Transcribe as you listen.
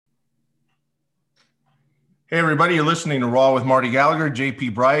Hey, everybody, you're listening to Raw with Marty Gallagher,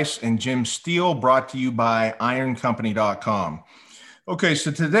 JP Bryce, and Jim Steele, brought to you by ironcompany.com. Okay, so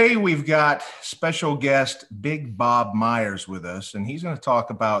today we've got special guest Big Bob Myers with us, and he's going to talk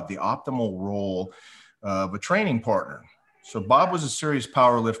about the optimal role of a training partner. So Bob was a serious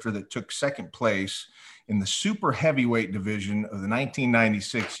power lifter that took second place in the super heavyweight division of the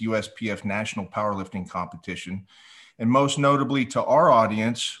 1996 USPF National Powerlifting Competition. And most notably to our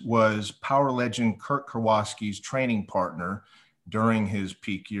audience was power legend Kirk Karwoski's training partner during his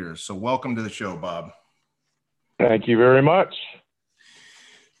peak years. So welcome to the show, Bob. Thank you very much.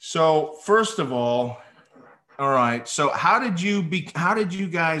 So first of all right. So how did you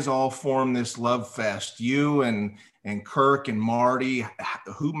guys all form this love fest? You and Kirk and Marty,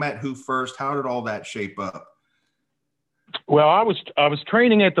 who met who first? How did all that shape up? Well, I was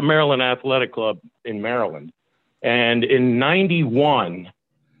training at the Maryland Athletic Club in Maryland. And in 91,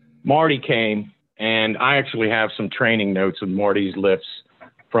 Marty came, and I actually have some training notes of Marty's lifts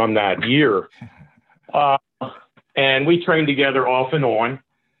from that year. And we trained together off and on.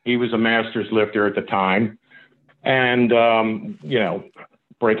 He was a master's lifter at the time and,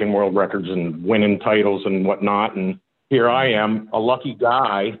 breaking world records and winning titles and whatnot. And here I am, a lucky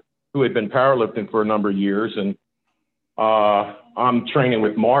guy who had been powerlifting for a number of years. And I'm training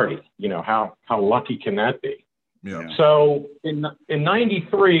with Marty. How lucky can that be? Yeah. So in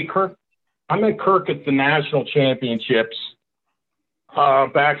 93, I met Kirk at the national championships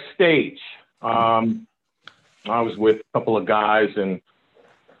backstage. I was with a couple of guys, and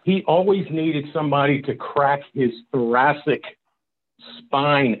he always needed somebody to crack his thoracic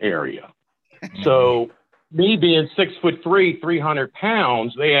spine area. So me being 6'3", 300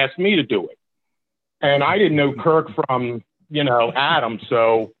 pounds, they asked me to do it. And I didn't know Kirk from, Adam.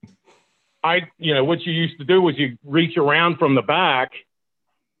 So what you used to do was you reach around from the back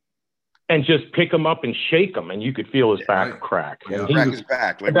and just pick him up and shake him, and you could feel his back crack. Yeah, crack his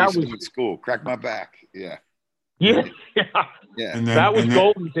back, like we used to do at school. Crack my back. Yeah. And that was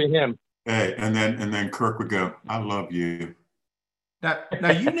golden to him. Hey, and then Kirk would go, "I love you." Now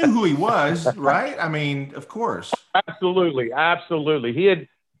you knew who he was, right? I mean, of course. Absolutely. He had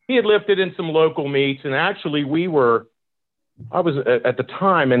lifted in some local meets, and actually I was at the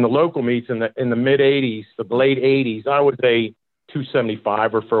time in the local meets in the mid 80s, the late 80s. I was a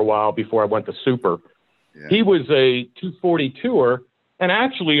 275er for a while before I went to super. Yeah. He was a 242er, and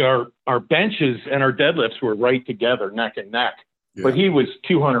actually our benches and our deadlifts were right together, neck and neck. Yeah. But he was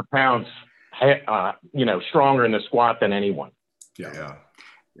 200 pounds, stronger in the squat than anyone. Yeah.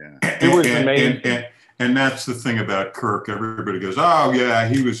 It was amazing. And that's the thing about Kirk. Everybody goes, "Oh yeah,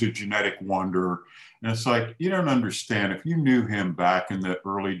 he was a genetic wonder." And it's like, you don't understand. If you knew him back in the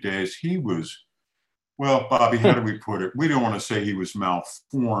early days, he was, well, Bobby, how do we put it? We don't want to say he was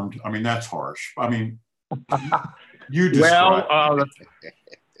malformed. I mean, that's harsh. I mean, you describe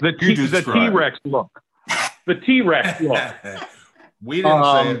the T-Rex look. The T-Rex look. We didn't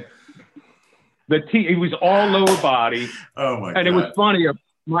say it. He was all lower body. Oh, my God. And it was funny.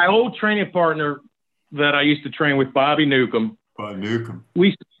 My old training partner that I used to train with, Bobby Newcomb.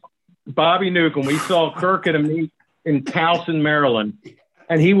 Bobby Newcomb, we saw Kirk at a meet in Towson, Maryland,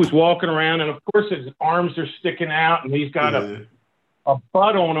 and he was walking around, and of course his arms are sticking out, and he's got a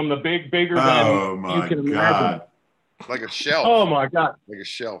butt on him, bigger than you can imagine. Like a shelf. Oh my God. Like a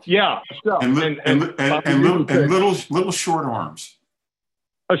shelf. Yeah, a shelf. And little short arms.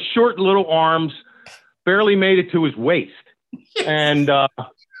 A short little arms, barely made it to his waist. And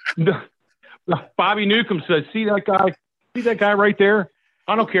Bobby Newcomb says, see that guy right there?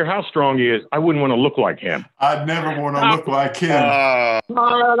 I don't care how strong he is. I wouldn't want to look like him. I'd never want to look like him. I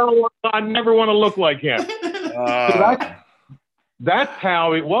never want to look like him. So that's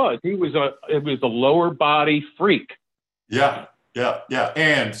how it was. It was a lower body freak. Yeah.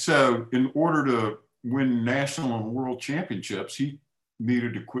 And so in order to win national and world championships, he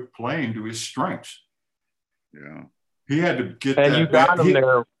needed to quit playing to his strengths. Yeah. He had to get and you got him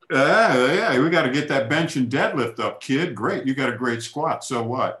there. We got to get that bench and deadlift up, kid. Great. You got a great squat. So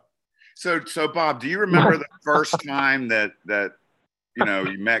what? So Bob, do you remember the first time that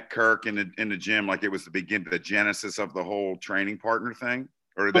you met Kirk in the gym, like it was the genesis of the whole training partner thing?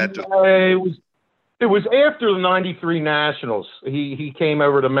 Or did that just it was after the 93 Nationals. He came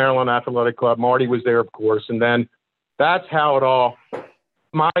over to Maryland Athletic Club. Marty was there, of course, and then that's how it all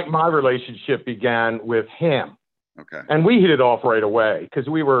my relationship began with him. Okay. And we hit it off right away because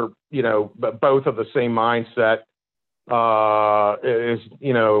we were, both of the same mindset. Balls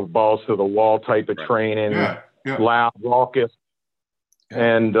to the wall type of training, loud, raucous.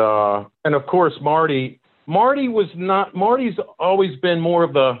 And of course, Marty's always been more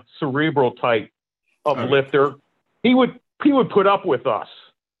of the cerebral type lifter, he would put up with us.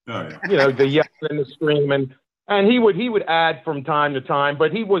 Oh, yeah. You know, the yelling and the screaming, and he would add from time to time,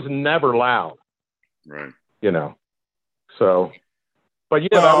 but he was never loud. Right. You know, so. But yeah,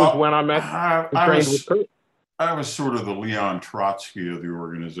 Well, that was when I met and I trained was, with Kurt. I was sort of the Leon Trotsky of the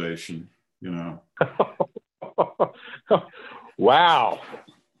organization, you know. Wow,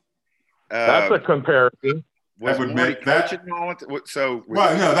 that's a comparison. Was would Marty make that- coaching all the- so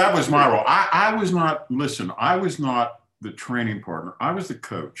Well, no, that was my role. I was not, listen, I was not the training partner. I was the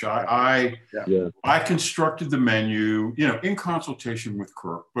coach. I constructed the menu, you know, in consultation with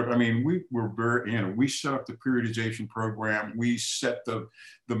Kirk. But I mean, we were very, you know, we set up the periodization program. We set the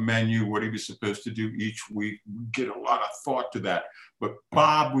menu, what he was supposed to do each week. We did a lot of thought to that. But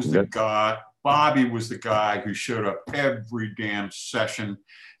Bob was the guy. Bobby was the guy who showed up every damn session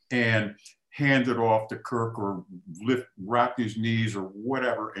and handed off to Kirk or wrapped his knees or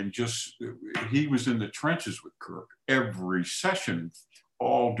whatever. And just, he was in the trenches with Kirk every session,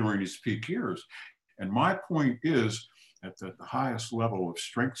 all during his peak years. And my point is, at the highest level of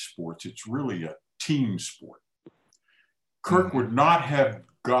strength sports, it's really a team sport. Kirk would not have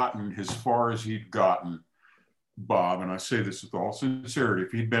gotten as far as he'd gotten, Bob, and I say this with all sincerity,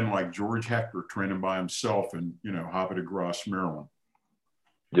 if he'd been like George Hector training by himself in, you know, Havre de Grace, Maryland.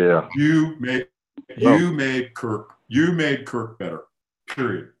 Yeah. You made Kirk better.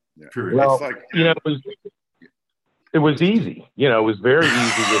 Period. Yeah. Period. Well, It's like, you know, it was easy. You know, it was very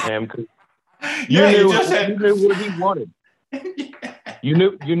easy with him because you knew what he wanted. You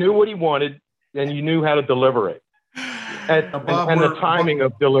knew what he wanted, and you knew how to deliver it, and the timing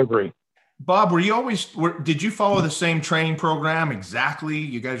of delivery. Bob, did you follow the same training program exactly?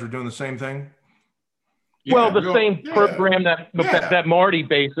 You guys were doing the same thing? Same program that Marty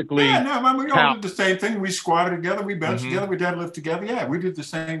basically. Yeah, no, I mean, we all did the same thing. We squatted together, we benched together, we deadlift together. Yeah, we did the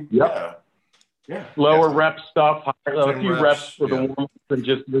same. Yep. Yeah. Lower rep stuff, a few reps for the yeah. warm-ups and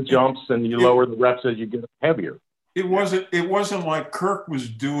just the jumps, and you lower the reps as you get heavier. It wasn't like Kirk was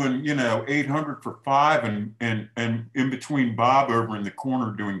doing, you know, 800 for 5 and in between Bob over in the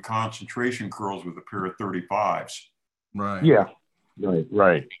corner doing concentration curls with a pair of 35s. Right. Yeah.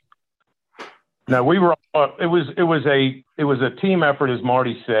 Right. No, we were. It was a team effort, as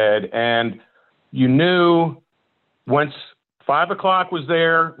Marty said, and you knew once 5 o'clock was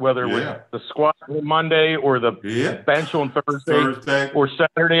there, whether it was the squat on Monday or the bench on Thursday or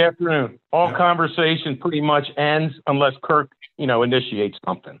Saturday afternoon, all conversation pretty much ends unless Kirk, you know, initiates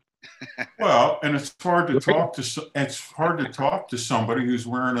something. Well, and it's hard to talk to somebody who's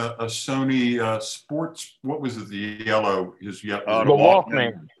wearing a Sony Sports. What was it? The yellow. His yellow. The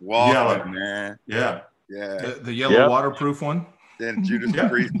Walkman. Yellow, man. Yeah. The yellow waterproof one. Then Judas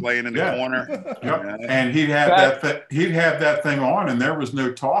Priest playing in the corner. Yep. Yeah. And he'd have that thing on, and there was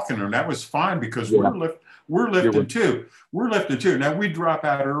no talking, and that was fine because we're lifting too. We're lifting too. Now we drop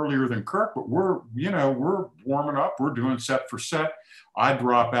out earlier than Kirk, but we're warming up. We're doing set for set. I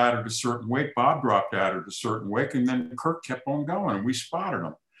drop out at a certain weight. Bob dropped out at a certain weight, and then Kirk kept on going, and we spotted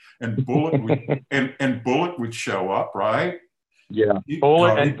him. And Bullet would, and Bullet would show up, right? Yeah,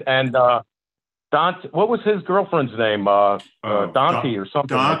 Bullet and Dante. What was his girlfriend's name? Dante or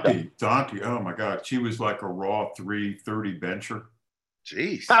something. Dante. Oh my God, she was like a raw 330 bencher.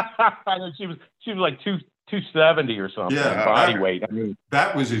 Jeez. she was like 270 or something. Yeah, body weight. I mean,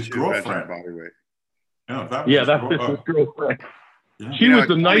 that was his girlfriend. Body weight. No, that was his girlfriend. Yeah. She was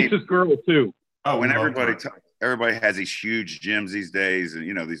the nicest girl too. Oh, when everybody has these huge gyms these days, and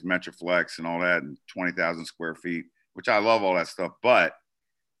you know these Metroflex and all that, and 20,000 square feet, which I love all that stuff. But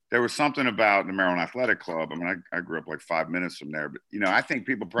there was something about the Maryland Athletic Club. I mean, I grew up like 5 minutes from there, but you know, I think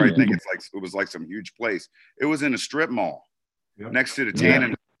people probably think it was like some huge place. It was in a strip mall next to the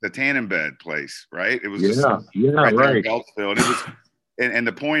tanning bed place, right? It was right there in Beltsville. And it was, and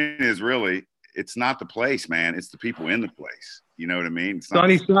the point is really, it's not the place, man. It's the people in the place. You know what I mean? It's not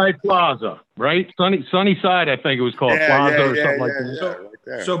Sunnyside Plaza, right? Sunnyside, I think it was called Plaza or something like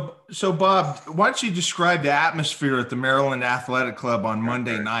that. So Bob, why don't you describe the atmosphere at the Maryland Athletic Club on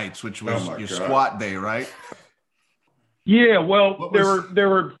Monday nights, which was your squat day, right? Yeah, well, there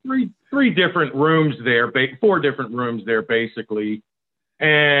were three different rooms there, 4 different rooms there basically,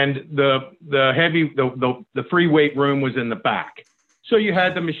 and the free weight room was in the back. So you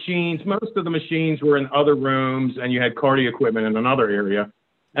had the machines. Most of the machines were in other rooms, and you had cardio equipment in another area,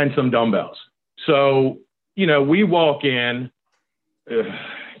 and some dumbbells. So you know, we walk in. It's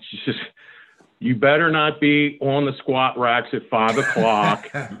just, you better not be on the squat racks at 5 o'clock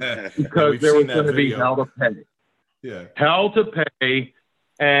because there was going to be hell to pay. Yeah, hell to pay,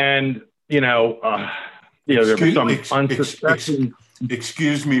 and you know, there was some unsuspecting.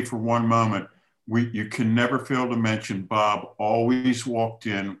 Excuse me for one moment. you can never fail to mention Bob always walked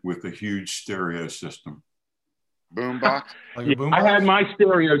in with a huge stereo system. Boombox. Like Yeah, a boom I box? had my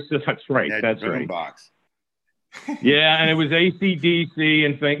stereo. That's right. Yeah, That's right. boombox. Yeah, and it was AC/DC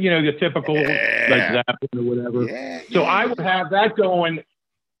and thing, the typical like Yeah. Zeppelin or whatever. Yeah. So I would have that going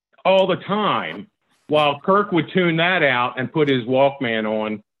all the time, while Kirk would tune that out and put his Walkman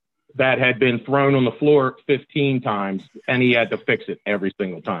on that had been thrown on the floor 15 times, and he had to fix it every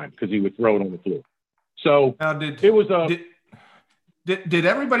single time because he would throw it on the floor. So Now, it was a. did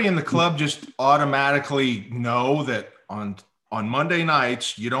everybody in the club just automatically know that on Monday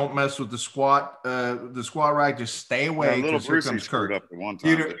nights you don't mess with the squat rack, just stay away? Little 'cause here Brucey comes screwed Kirk. up at one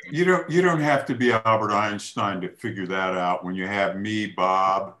time. You don't have to be Albert Einstein to figure that out when you have me,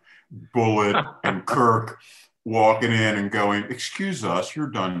 Bob, Bullet, and Kirk walking in and going, "Excuse us, you're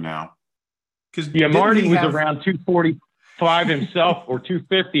done now." Yeah, Marty was around 245 himself or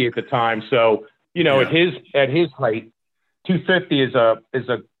 250 at the time. So, at his height, 250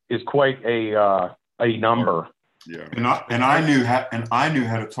 is quite a number. Yeah. And I knew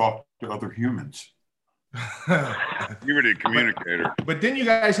how to talk to other humans. You were the communicator. But didn't you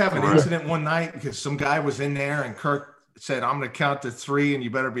guys have an Right. incident one night because some guy was in there and Kirk said, "I'm going to count to 3 and you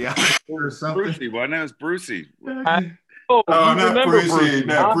better be out there," or something? Brucey, wasn't it? It was Brucey. Oh, not remember Brucey.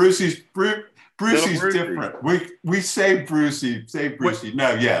 No, Brucey's Brucey. different. We say Brucey.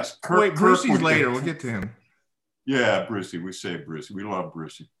 No, yes. Wait, Brucey's would later. get- We'll get to him. Yeah, Brucey. We say Brucey. We love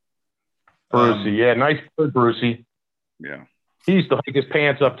Brucey. Brucey, yeah, nice good Brucey. Yeah. He used to hike his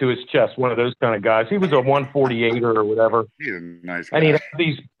pants up to his chest, one of those kind of guys. He was a 148er or whatever. He's a nice guy. And he'd have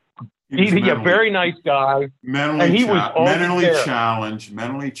these, He was a very nice guy. mentally, and he was always there.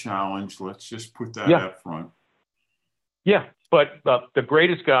 mentally challenged. Let's just put that Yeah. up front. Yeah, but the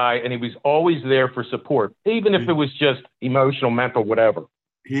greatest guy, and he was always there for support, even if it was just emotional, mental, whatever.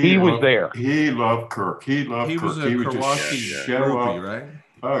 He was there. He loved Kirk. He loved He Kirk. was a He would Kowalski just show groupie, up. right?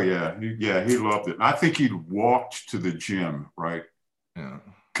 Oh yeah, he loved it. And I think he'd walked to the gym, right? Yeah.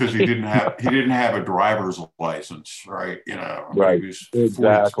 Because he didn't have a driver's license, right? Right. He was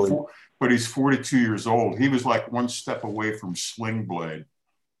Exactly. but he's 42 years old. He was like one step away from Sling Blade.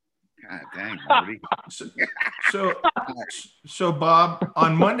 God dang, Marty. So Bob,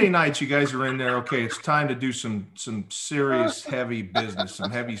 on Monday nights, you guys are in there. Okay, it's time to do some serious heavy business, some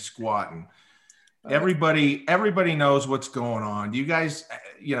heavy squatting. Everybody knows what's going on. Do you guys,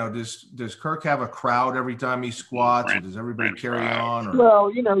 does Kirk have a crowd every time he squats, or does everybody carry on? Or?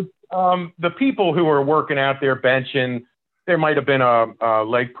 Well, the people who are working out there benching, there might have been a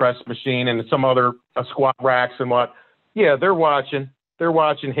leg press machine and some other squat racks and what. Yeah, they're watching. They're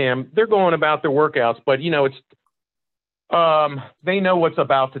watching him. They're going about their workouts, but it's they know what's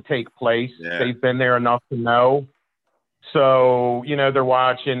about to take place. Yeah. They've been there enough to know. So, they're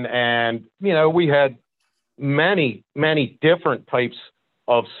watching, and, we had many, many different types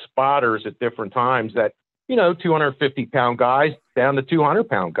of spotters at different times that, 250-pound guys down to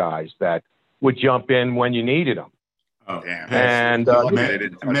 200-pound guys that would jump in when you needed them. Oh, Damn. And I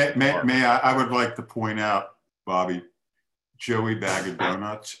would like to point out, Bobby, Joey Bag of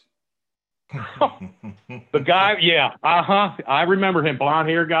Donuts. the guy, yeah, I remember him, blonde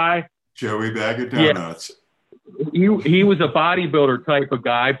hair guy. Joey Bag of Donuts. Yeah. He was a bodybuilder type of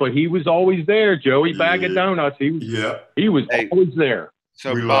guy, but he was always there. Joey Bag of Donuts. He was always there.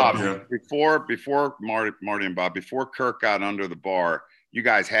 So We Bob, love him. before Marty and Bob, before Kirk got under the bar, you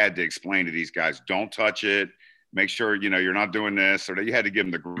guys had to explain to these guys, don't touch it. Make sure, you're not doing this, or you had to give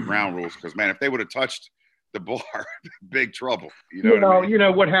them the ground rules. Because man, if they would have touched the bar, big trouble. What I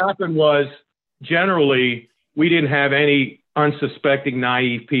mean? What happened was generally we didn't have any unsuspecting,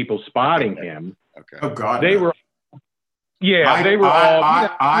 naive people spotting him. Okay. Oh God, They no. were, they were all.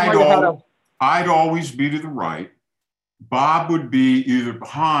 I'd always be to the right. Bob would be either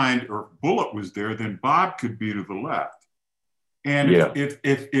behind, or if Bullet was there, then Bob could be to the left. And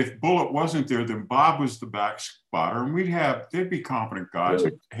if Bullet wasn't there, then Bob was the back spotter, and there'd be competent guys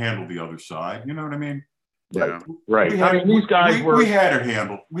that handle the other side. You know what I mean? Yeah. Right. These guys were. We had it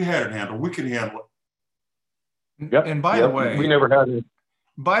handled. We could handle it. Yep. And by the way, we never had it.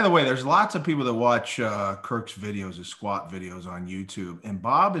 By the way, there's lots of people that watch Kirk's videos, his squat videos on YouTube, and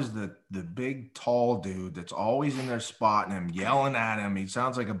Bob is the big tall dude that's always in there spotting him, yelling at him. He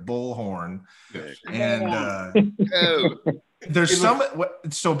sounds like a bullhorn. And there's some.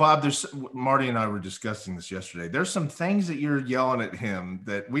 So Bob, there's Marty and I were discussing this yesterday. There's some things that you're yelling at him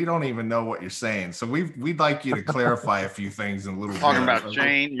that we don't even know what you're saying. So we'd like you to clarify a few things in a little bit. Talking about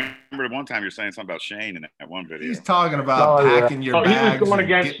Shane. Remember the one time you're saying something about Shane in that one video. He's talking about packing your bags he was going and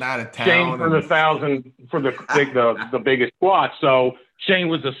against getting out of town. Shane for the 1,000 for the biggest squat. So Shane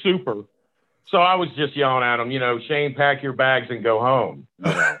was a super. So I was just yelling at him, Shane, pack your bags and go home.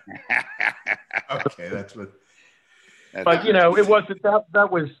 Okay, that's what. But it wasn't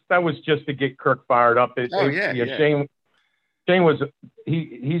that was just to get Kirk fired up. Shane was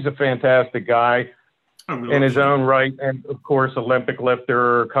he's a fantastic guy in his own right, and of course Olympic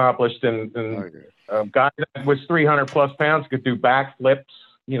lifter, accomplished, and guy that was 300 plus pounds could do backflips.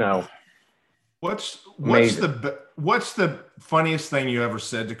 What's the funniest thing you ever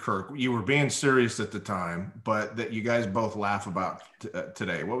said to Kirk? You were being serious at the time, but that you guys both laugh about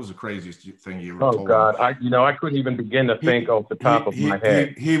today. What was the craziest thing you ever told him? God, I couldn't even begin to think off the top of my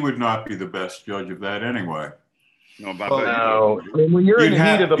head. He would not be the best judge of that anyway. No. When you're in the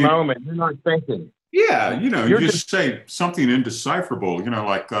heat of the moment, you're not thinking. Yeah, you just say something indecipherable.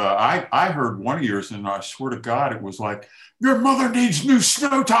 I heard one of yours, and I swear to God, it was like, your mother needs new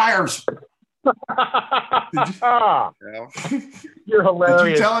snow tires. You're hilarious. Did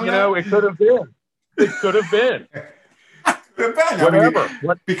you tell him that? It could have been. It could have been. Whatever.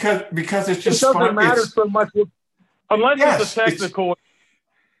 Because it's just it doesn't matter so much unless it's technical.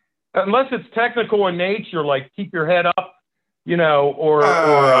 Unless it's technical in nature, like keep your head up,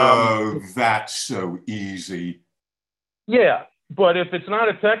 that's so easy. Yeah, but if it's not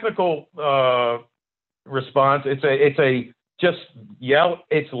a technical response, it's a just yell.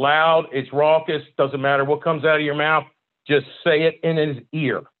 It's loud. It's raucous. Doesn't matter what comes out of your mouth. Just say it in his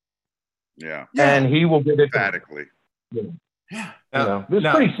ear. Yeah. And he will get it emphatically. Yeah. It's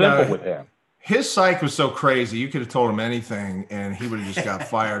pretty simple with him. His psych was so crazy. You could have told him anything, and he would have just got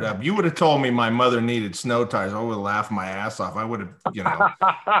fired up. You would have told me my mother needed snow tires. I would have laughed my ass off. I would have,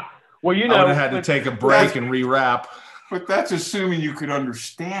 Well, I would have had to take a break and rewrap. But that's assuming you could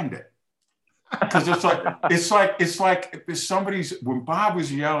understand it. Because it's like if somebody's, when Bob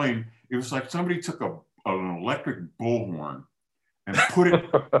was yelling, it was like somebody took an electric bullhorn and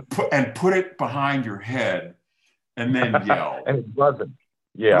put it behind your head and then yelled. And it wasn't.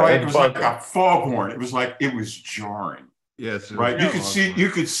 Yeah, right. It was like a foghorn. It was like it was jarring. Yes, right. You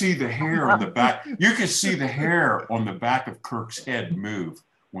could see the hair on the back. You could see the hair on the back of Kirk's head move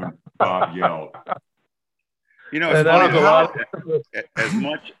when Bob yelled. It's funny,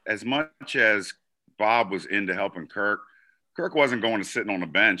 as much as Bob was into helping Kirk wasn't going to sitting on the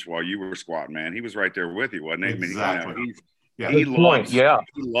bench while you were squatting, man. He was right there with you, wasn't he? Exactly. He loves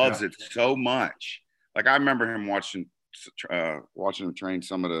it so much. Like I remember him watching him train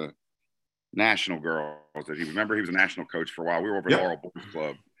some of the national girls that he was a national coach for a while. We were over at Laurel Boys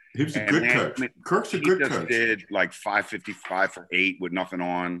Club. He was a good coach. Kirk's a good coach. He did like 555 for 8 with nothing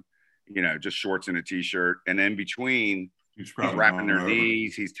on, just shorts and a t-shirt. And in between, he's wrapping their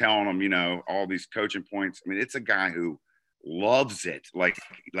knees. He's telling them, all these coaching points. I mean, it's a guy who loves it. Like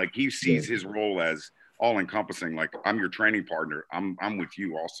he sees his role as all encompassing. Like I'm your training partner. I'm with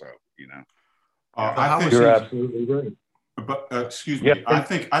you also, I think you're absolutely right. But excuse me, I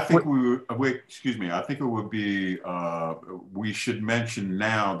think we wait. Excuse me, I think it would be. We should mention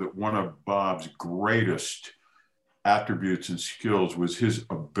now that one of Bob's greatest attributes and skills was his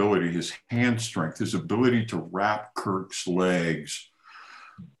ability, his hand strength, his ability to wrap Kirk's legs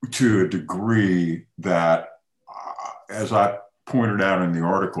to a degree that, as I pointed out in the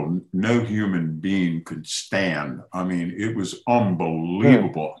article, no human being could stand. I mean, it was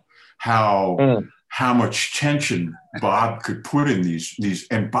unbelievable how much tension Bob could put in these,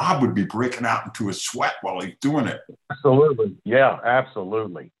 and Bob would be breaking out into a sweat while he's doing it. Absolutely. Yeah,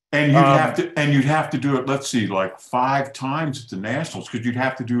 absolutely. And you'd have to do it, let's see, like 5 times at the Nationals, because you'd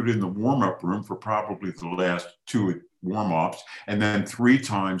have to do it in the warm-up room for probably the last 2 warm-ups, and then 3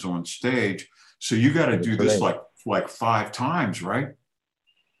 times on stage. So you got to do this like 5 times, right?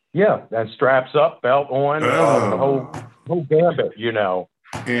 Yeah, and straps up, belt on, the whole gambit,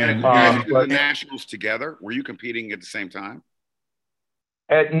 And the Nationals together, were you competing at the same time?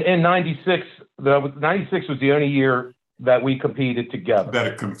 In 96, 96 was the only year that we competed together. That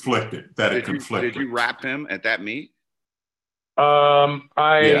it conflicted. Did you wrap him at that meet?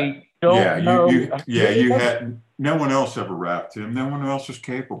 I don't know. You had no one else ever wrapped him. No one else was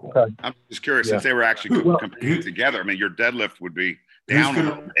capable. Okay. I'm just curious, since they were actually competing together. I mean, your deadlift would be down a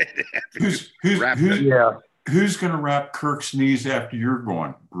little bit. Who's going to wrap Kirk's knees after you're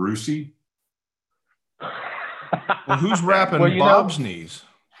gone? Brucey? Well, who's wrapping Bob's knees?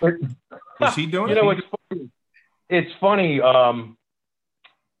 Was he doing it? It's funny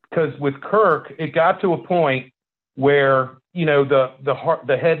because with Kirk, it got to a point where,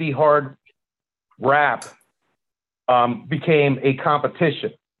 the heavy, hard wrap became a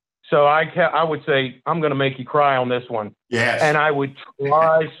competition. So I would say, I'm going to make you cry on this one. Yes. And I would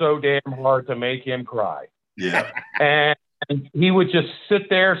try so damn hard to make him cry. Yeah. And And he would just sit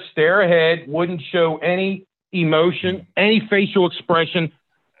there, stare ahead, wouldn't show any emotion, any facial expression.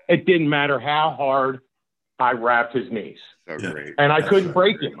 It didn't matter how hard I wrapped his knees. So great. And I couldn't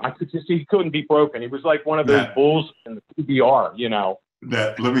break him. I could just see he couldn't be broken. He was like one of those bulls in the PBR, you know.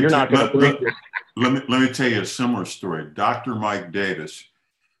 Let me tell you a similar story. Dr. Mike Davis,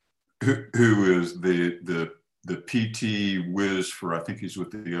 who is the PT whiz for, I think he's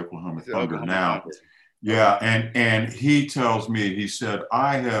with the Oklahoma Thunder now. Yeah, and he tells me, he said,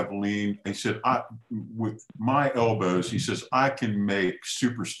 I have leaned, he said, with my elbows, he says, I can make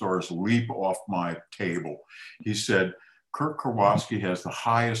superstars leap off my table. He said, Kirk Karwoski has the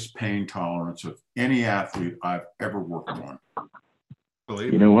highest pain tolerance of any athlete I've ever worked on.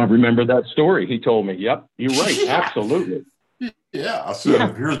 You know, I remember that story. He told me, yep, you're right. Yeah. Absolutely. Yeah. So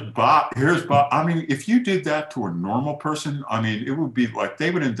here's Bob. I mean, if you did that to a normal person, I mean, it would be like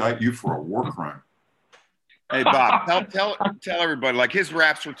they would indict you for a war crime. Hey, Bob, tell everybody, like his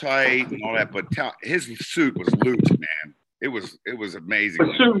wraps were tight and all that, but his suit was loose, man. It was amazing.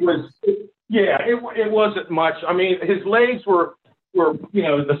 The suit was, it wasn't much. I mean, his legs were, you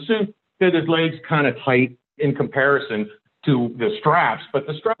know, the suit fit his legs kind of tight in comparison to the straps, but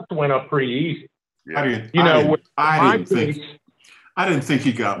the straps went up pretty easy. Yeah. I didn't think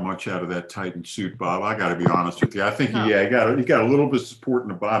he got much out of that Titan suit, Bob. I got to be honest with you. I think he got a little bit of support in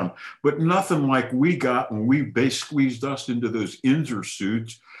the bottom, but nothing like we got when we base squeezed us into those Inzer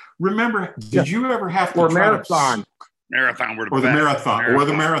suits. Remember, did you ever have to try marathon? Marathon were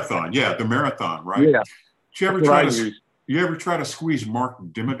the marathon. Yeah, the marathon, right? Yeah. Did you ever try to squeeze Mark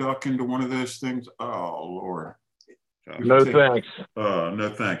Dimmaduk into one of those things? Oh Lord. No thanks.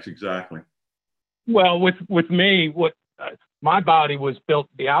 No thanks. Exactly. Well, with me, my body was built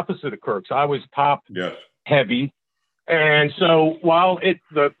the opposite of Kirk's. I was top heavy, and so while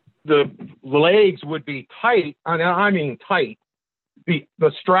the legs would be tight, I mean tight,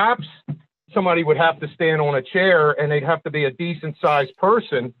 the straps, somebody would have to stand on a chair, and they'd have to be a decent sized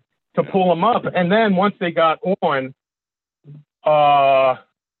person to pull them up. And then once they got on,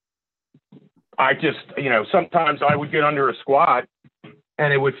 I just, you know, sometimes I would get under a squat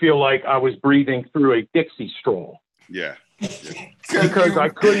and it would feel like I was breathing through a Dixie straw. Yeah. Because I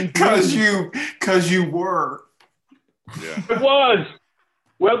couldn't. Because you were. Yeah. It was.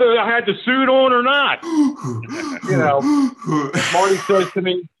 Whether I had the suit on or not. You know, Marty says to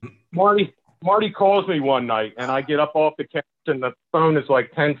me, Marty calls me one night and I get up off the couch and the phone is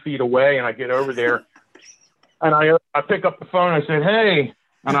like 10 feet away and I get over there and I pick up the phone and I said, hey,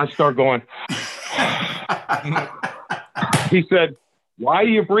 and I start going. He said, why are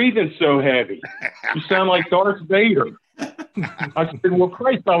you breathing so heavy? You sound like Darth Vader. I said, well,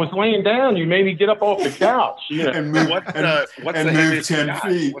 Christ, I was laying down. You made me get up off the couch. You know? And move 10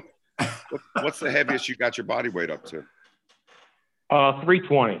 feet. What's the heaviest you got your body weight up to?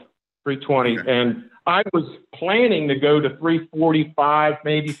 320. Okay. And I was planning to go to 345,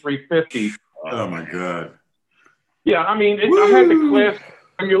 maybe 350. Oh, my God. Yeah, I mean, I had the cliff.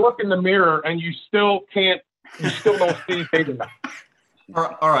 And you look in the mirror and you still don't see big enough.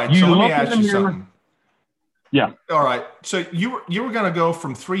 All right. So let me ask you something. Yeah. All right. So you were going to go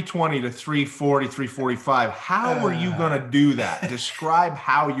from 320 to 340, 345. How were you going to do that? Describe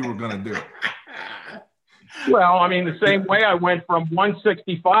how you were going to do it. Well, I mean, the same way I went from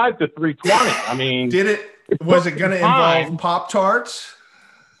 165 to 320. I mean, was it going to involve Pop-Tarts?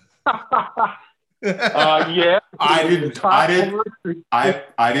 Yeah. I didn't Carnation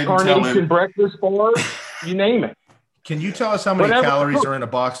tell him. Breakfast bars, you name it. Can you tell us how many calories are in a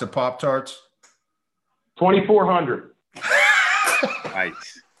box of Pop-Tarts? 2,400.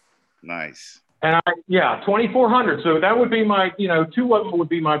 Nice. And 2,400. So that would be my, you know, two of them would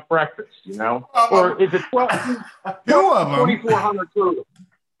be my breakfast, you know, or is it 12? 2,400 total.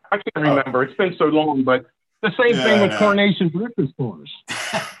 I can't remember. It's been so long, but the same thing with Carnation Breakfast bars.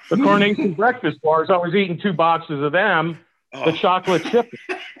 The Carnation Breakfast bars, I was eating 2 boxes of them, the chocolate chip.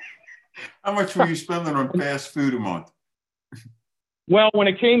 How much were you spending on fast food a month? Well, when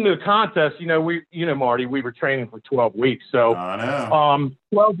it came to the contest, Marty, we were training for 12 weeks. So, I know.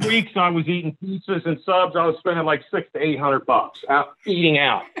 12 weeks, I was eating pizzas and subs. I was spending like $600 to $800 eating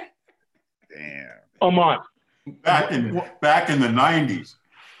out. Damn. A month. Back in the 90s.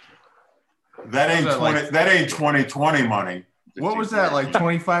 That ain't 2020 money. What was that, like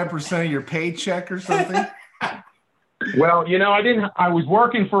 25% of your paycheck or something? Well, I was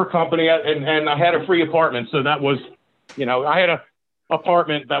working for a company and I had a free apartment. So that was, I had a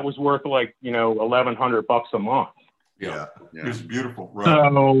apartment that was worth like, $1,100 a month. Yeah. It was beautiful. Right.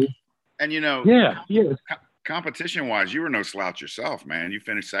 So, and competition wise, you were no slouch yourself, man. You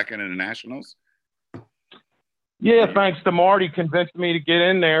finished second in the nationals. Yeah, thanks to Marty convinced me to get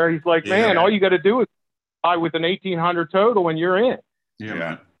in there. He's like, man, all you got to do is buy with an 1,800 total and you're in. Yeah,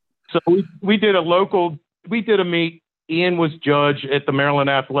 man. So we did a meet. Ian was judge at the Maryland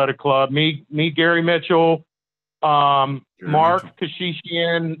Athletic Club. Me, Gary Mitchell, Mark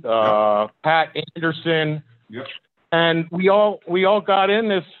Kashishian, Pat Anderson. Yep. And we all got in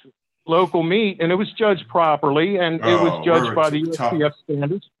this local meet, and it was judged properly, and it was judged by the USPF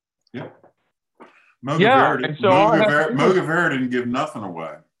standards. Yep. Mogavera didn't give nothing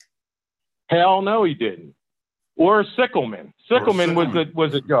away. Hell no, he didn't. Or Sickleman. Sickleman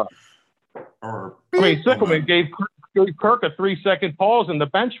was a judge. Sickleman gave Kirk a 3-second pause in the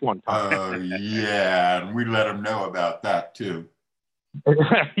bench one time. Yeah, and we let him know about that too.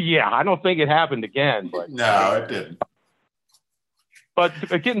 Yeah, I don't think it happened again, but no, it didn't. But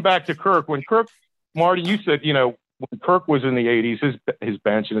getting back to Kirk, Marty, you said, when Kirk was in the 80s, his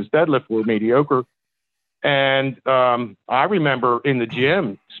bench and his deadlift were mediocre. And I remember in the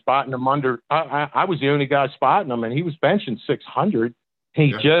gym spotting him under. I was the only guy spotting him, and he was benching 600.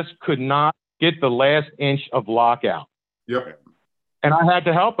 He just could not get the last inch of lockout. Yep. And I had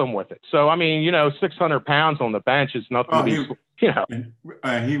to help him with it. So 600 pounds on the bench is nothing. He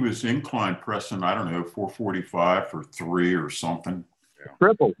was incline pressing, I don't know, 445 for 3 or something.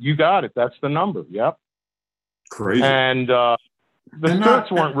 Triple. You got it. That's the number. Yep. Crazy. And the skirts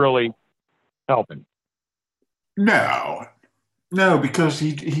weren't really helping. No, because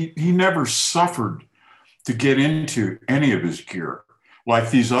he never suffered to get into any of his gear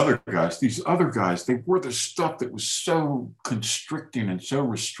like these other guys. These other guys, they wore the stuff that was so constricting and so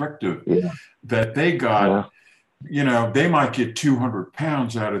restrictive that they got, they might get 200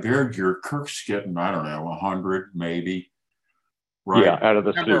 pounds out of their gear. Kirk's getting, I don't know, 100 maybe. Right. Yeah, out of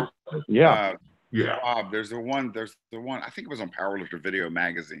the suit. Yeah. Bob, there's the one, I think it was on Powerlifter Video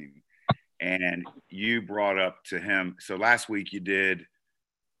Magazine. And you brought up to him. So last week you did,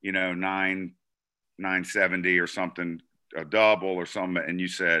 970 or something, a double or something. And you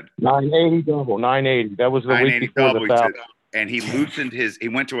said 980 double, 980. That was the week before the foul. And he he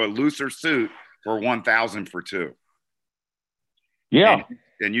went to a looser suit for 1,000 for 2. Yeah.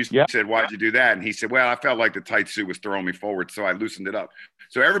 And you said, why'd you do that? And he said, well, I felt like the tight suit was throwing me forward, so I loosened it up.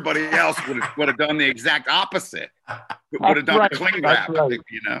 So everybody else would have done the exact opposite. Would have done a clean wrap, right.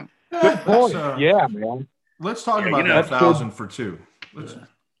 Good point. Man. Let's talk about that 1,000 for 2.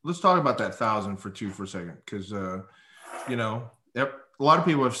 Let's talk about that 1,000 for 2 for a second, because a lot of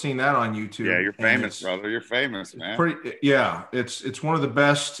people have seen that on YouTube. Yeah, you're famous, brother. You're famous, man. It's one of the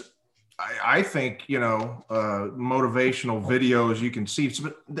best. I think motivational videos you can see.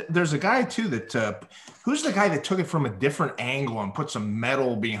 But there's a guy too that who's the guy that took it from a different angle and put some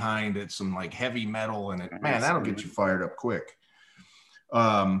metal behind it, some like heavy metal in it. Man, that'll get you fired up quick.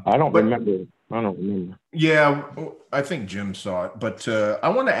 I don't remember. Yeah, I think Jim saw it. But I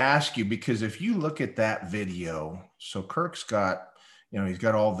want to ask you, because if you look at that video, so Kirk's got, he's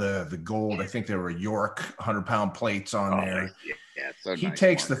got all the gold. I think there were York 100-pound plates on there. Yeah, so he nice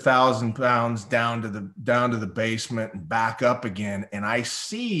takes the 1,000 pounds down to the basement and back up again. And I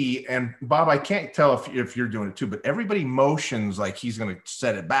see, and Bob, I can't tell if you're doing it too, but everybody motions like he's going to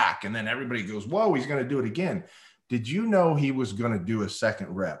set it back. And then everybody goes, whoa, he's going to do it again. Did you know he was going to do a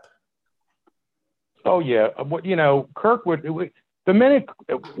second rep? Oh, yeah. Kirk would, the minute,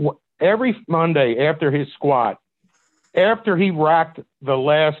 every Monday after his squat, after he racked the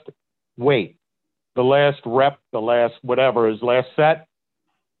last weight, the last rep, the last whatever, his last set,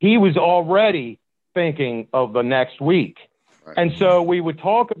 he was already thinking of the next week. Right. And so we would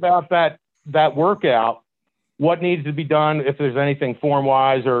talk about that workout, what needs to be done, if there's anything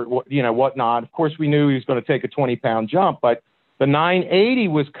form-wise or whatnot. Of course, we knew he was going to take a 20-pound jump, but the 980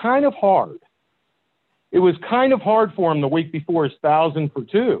 was kind of hard. It was kind of hard for him the week before his 1,000 for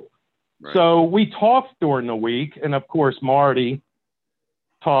 2. Right. So we talked during the week, and of course, Marty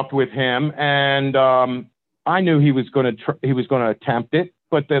talked with him, and I knew he was going to attempt it,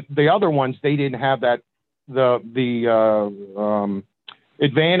 but the other ones, they didn't have that the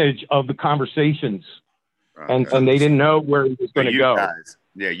advantage of the conversations, and they didn't know where he was going to go.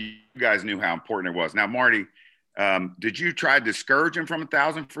 You guys knew how important it was. Now, Marty, did you try to discourage him from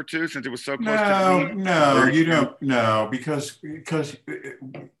 1,000 for 2 since it was so close to the No, you don't. No, because you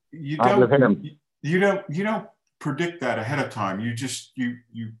don't predict that ahead of time. You just you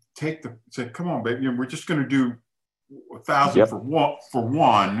say, come on, baby, we're just going to do 1,000 for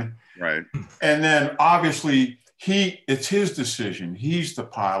one, right? And then obviously it's his decision. He's the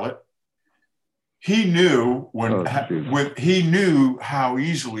pilot. He knew he knew how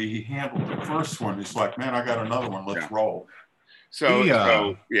easily he handled the first one. It's like, man, I got another one. Let's roll. So, He,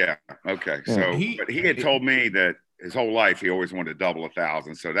 yeah. Okay. Yeah. So, but he had told me that his whole life he always wanted to double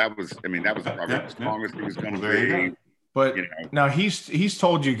 1,000. So that was probably the strongest he was going to be. But you know. now he's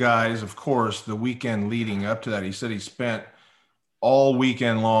told you guys, of course, the weekend leading up to that, he said he spent all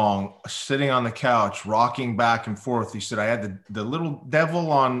weekend long sitting on the couch, rocking back and forth. He said, I had the little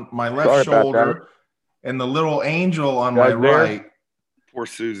devil on my left shoulder and the little angel on my right. Poor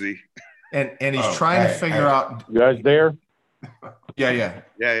Susie. And he's trying to figure out. You guys there? Yeah.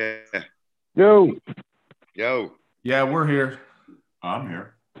 Yo. Yeah, we're here. I'm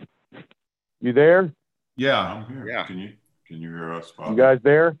here. You there? Yeah. I'm here. Yeah. Can you hear us, Bob? You guys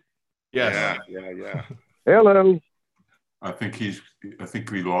there? Yes. Yeah. Hello. I think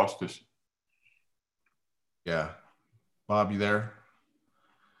we lost us. Yeah. Bob, you there?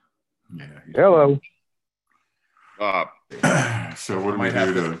 Yeah. Hello. So what do we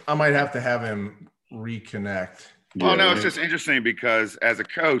do? I might have to have him reconnect. Well, no, it's just interesting because as a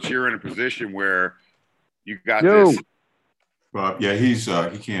coach, you're in a position where you got Yo. this. Bob, yeah, he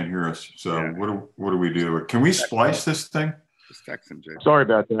can't hear us. So what do we do? Can we splice this thing? Just text him, Jay. Sorry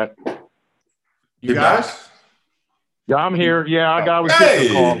about that. You guys? Yeah, I'm here. Yeah, I was getting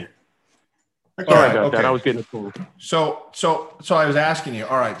a call. Sorry about that. I was getting a call. So I was asking you.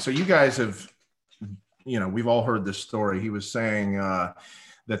 All right. So you guys have, we've all heard this story. He was saying that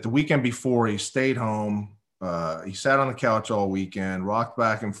the weekend before he stayed home. He sat on the couch all weekend, rocked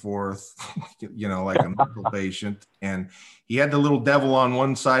back and forth, like a mental patient. And he had the little devil on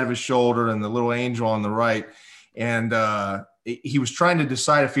one side of his shoulder and the little angel on the right. And he was trying to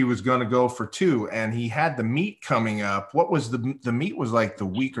decide if he was going to go for 2. And he had the meet coming up. What was the meet was like the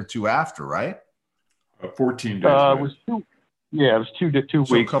week or 2 after, right? 14 days. It was 2. Yeah, it was 2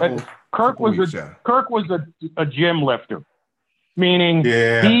 weeks. Kirk was a gym lifter, meaning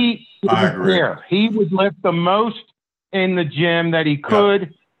he would lift the most in the gym that he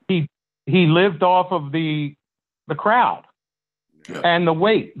could. He lived off of the crowd and the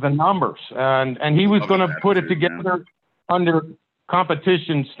weight, the numbers, and he was going to put it together under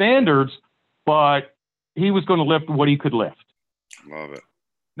competition standards, but he was going to lift what he could lift. Love it.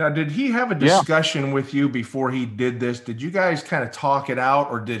 Now, did he have a discussion with you before he did this? Did you guys kind of talk it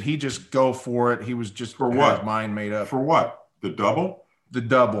out, or did he just go for it? He was just for what? His mind made up. For what? The double? The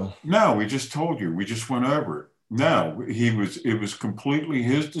double. No, we just told you. We just went over it. No, it was completely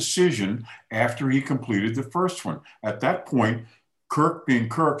his decision after he completed the first one. At that point, Kirk being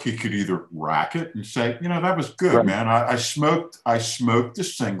Kirk, he could either rack it and say, that was good, man. I smoked the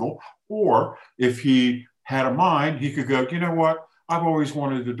single. Or if he had a mind, he could go, you know what? I've always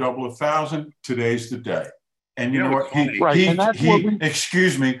wanted to double 1,000. Today's the day. And you know what? He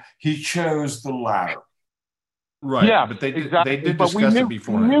chose the latter. Right. Yeah, but they exactly. did discuss it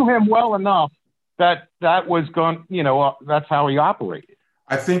before. We knew him well enough that was going, that's how he operated.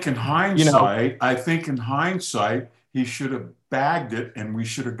 I think in hindsight, he should have bagged it and we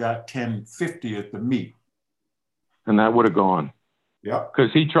should have got 1050 at the meet. And that would have gone. Yeah.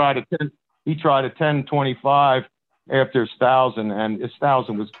 Because he tried a 1025 after his 1,000, and his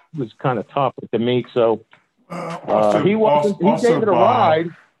 1,000 was kind of tough at the meet. So he gave it a ride.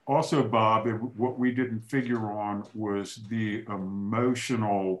 Also, Bob, what we didn't figure on was the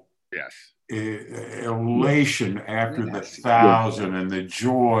emotional elation after the 1,000 and the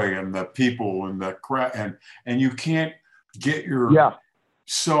joy and the people and the crowd. And you can't get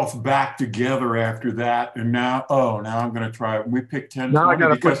yourself back together after that. And now I'm going to try it. We picked 10. Now I got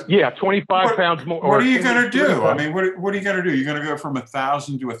to put 25 pounds more. What are you going to do? I mean, what are you going to do? You're going to go from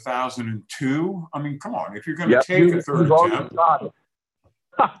 1,000 to 1,002? I mean, come on. If you're going to take a third attempt.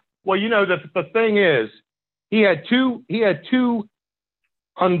 Well, the thing is, he had two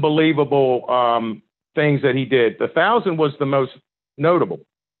unbelievable things that he did. The 1,000 was the most notable,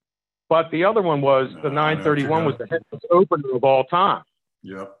 but the other one was the 931 was the heaviest opener of all time.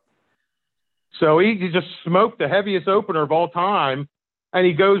 Yep. So he just smoked the heaviest opener of all time, and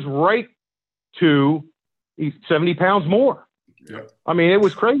he goes right to 70 pounds more. Yep. I mean, it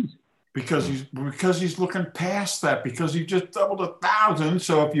was crazy. Because he's looking past that, because he just doubled 1,000.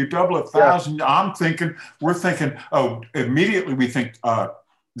 So if you double 1,000, we're thinking, immediately we think,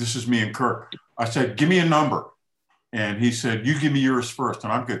 this is me and Kirk. I said, give me a number. And he said, you give me yours first.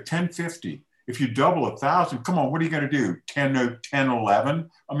 And I'm good, 1050. If you double 1,000, come on, what are you going to do? 10,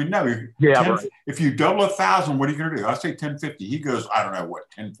 11? I mean, no. If you double 1,000, what are you going to do? I say 1050. He goes, I don't know what,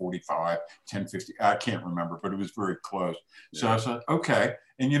 1045, 1050. I can't remember, but it was very close. Yeah. So I said, okay.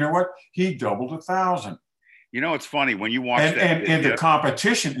 And you know what? He doubled 1,000. It's funny when you watch and in the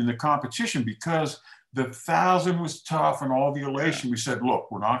competition, because the 1,000 was tough and all the elation, we said, look,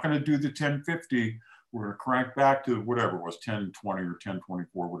 we're not going to do the 1050. we're going to crank back to whatever it was, 1020 or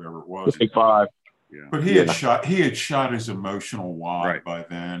 1024, whatever it was. 55. Yeah. But he had shot his emotional wad by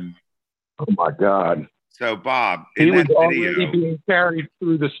then. Oh my God. So Bob, he was already being carried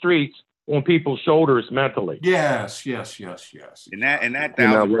through the streets on people's shoulders mentally. Yes. In that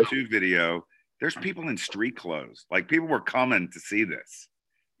 1002 video, there's people in street clothes. Like people were coming to see this.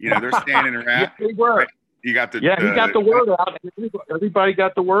 You know, they're standing around. Yeah, they were. You got the he got the word out. Everybody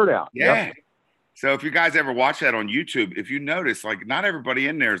got the word out. Yeah. Yep. So if you guys ever watch that on YouTube, if you notice, like not everybody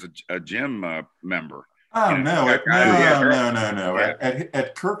in there is a gym member. Oh, you know, no. Yeah.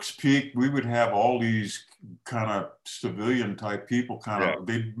 At Kirk's Peak, we would have all these kind of civilian type people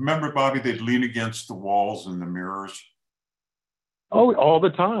they remember, Bobby, they'd lean against the walls and the mirrors. Oh, all the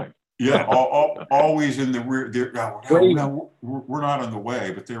time. Yeah, always in the rear. No, we're not in the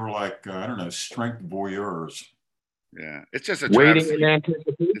way, but they were like, I don't know, strength voyeurs. Yeah, it's just a waiting travesty. in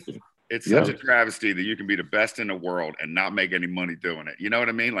anticipation. It's such a travesty that you can be the best in the world and not make any money doing it. You know what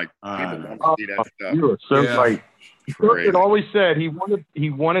I mean? Like people want to see that stuff. You are so right. Kirk had always said he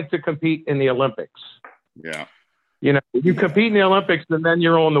wanted to compete in the Olympics. Yeah. You know, you compete in the Olympics and then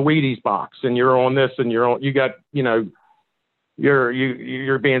you're on the Wheaties box and you're on this and you're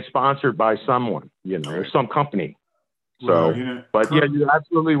being sponsored by someone, or some company. So, but you're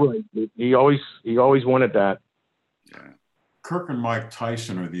absolutely right. He always wanted that. Yeah. Kirk and Mike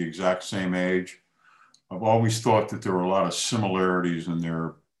Tyson are the exact same age. I've always thought that there were a lot of similarities in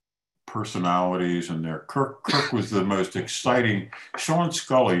their personalities and their Kirk was the most exciting. Sean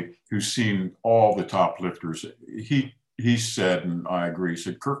Scully, who's seen all the top lifters, he said, and I agree,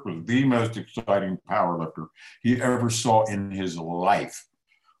 said Kirk was the most exciting power lifter he ever saw in his life.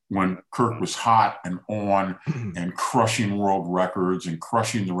 When Kirk was hot and on and crushing world records and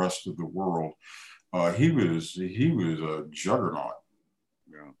crushing the rest of the world, he was a juggernaut.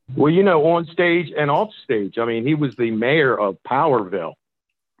 Yeah. Well, on stage and off stage, I mean, he was the mayor of Powerville.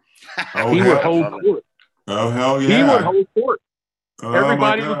 He would hold court. Oh hell yeah! He would hold court. Oh,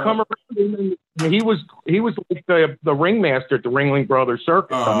 everybody would come around him, and he was like the ringmaster at the Ringling Brothers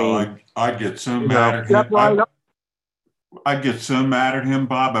Circus. I'd get so mad at him. I'd get so mad at him,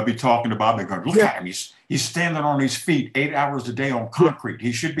 Bob. I'd be talking to Bob and going, "Look at him! He's standing on his feet 8 hours a day on concrete.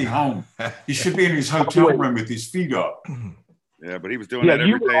 He should be home. He should be in his hotel room with his feet up." Yeah, but he was doing that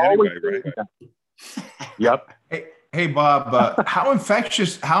every day anyway, right? Yep. Hey, Bob, how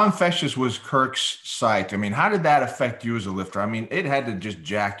infectious was Kirk's sight? I mean, how did that affect you as a lifter? I mean, it had to just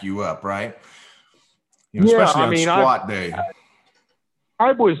jack you up, right? Especially on squat day.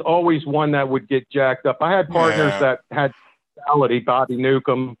 I was always one that would get jacked up. I had partners that had mentality, Bobby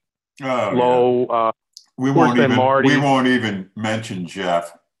Newcomb, Lowe, we won't even mention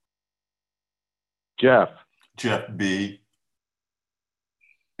Jeff B.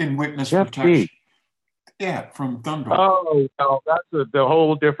 in witness protection. B. Yeah, from Dundalk. Oh, no, that's the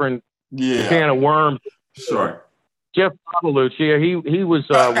whole different can of worms. Sorry. Jeff Babaluch, he was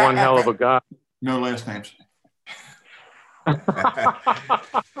one hell of a guy. No last names.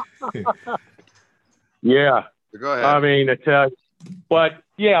 Yeah. Go ahead. I mean, but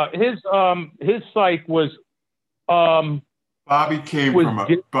yeah, his psych was. Bobby came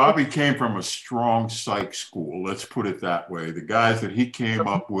from a strong psych school. Let's put it that way. The guys that he came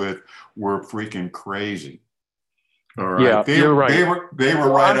up with were freaking crazy. All right. Yeah, you're right. They were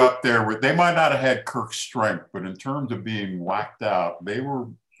right up there. They might not have had Kirk's strength, but in terms of being whacked out, they were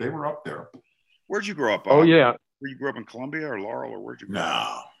up there. Where'd you grow up, Bob? Oh yeah. Where you grew up in Columbia or Laurel, or where'd you grow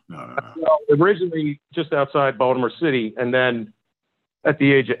up? No. Well, originally just outside Baltimore City, and then at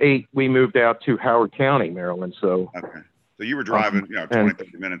the age of 8, we moved out to Howard County, Maryland. So. Okay. So you were driving, 20,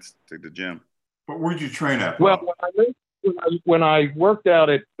 30 minutes to the gym. But where'd you train at? Bob? Well, when I worked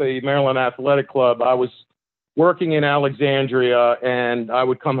out at the Maryland Athletic Club, I was working in Alexandria, and I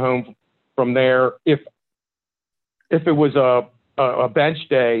would come home from there. If it was a bench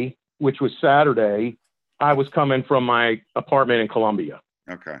day, which was Saturday, I was coming from my apartment in Columbia.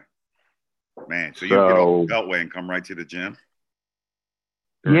 Okay. Man, so you get off the Beltway and come right to the gym?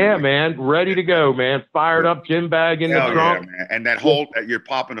 Yeah, man, ready to go, man. Fired up, gym bag in the trunk. Yeah, man. And that whole, you're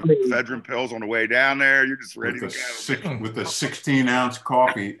popping the ephedrine pills on the way down there. You're just ready to go. With a 16-ounce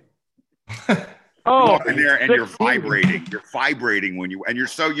coffee. Oh, in there, and you're vibrating. You're vibrating and you're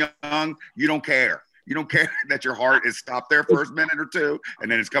so young, you don't care. You don't care that your heart is stopped there for a minute or two,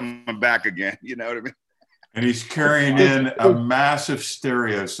 and then it's coming back again. You know what I mean? And he's carrying in a massive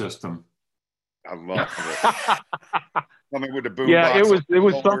stereo system. I love it. Coming with the boom box. It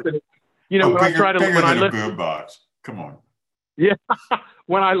was something. When I try to lift boom box. Come on. Yeah,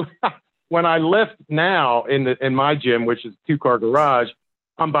 when I lift now in my gym, which is a 2-car garage,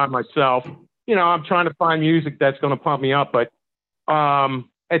 I'm by myself. I'm trying to find music that's going to pump me up. But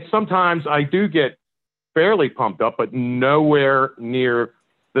sometimes I do get fairly pumped up, but nowhere near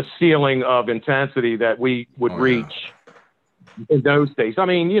the ceiling of intensity that we would reach in those days. I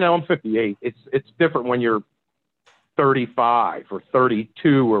mean, I'm 58. It's different when you're 35 or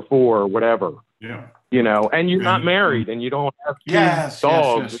 32 or 4 or whatever. Yeah. And you're not married and you don't have two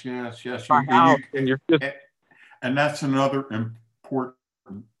dogs. Yes. And you're just. And that's another important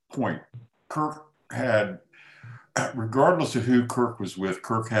point. Kirk had, regardless of who Kirk was with,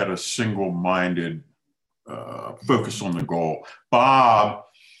 Kirk had a single-minded focus on the goal. Bob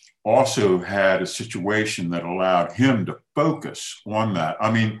also had a situation that allowed him to focus on that.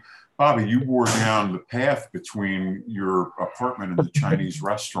 I mean, Bobby, you wore down the path between your apartment and the Chinese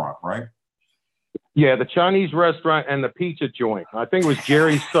restaurant, right? Yeah, the Chinese restaurant and the pizza joint. I think it was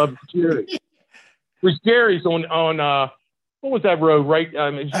Jerry's Sub Jerry. It was Jerry's on what was that road? Right,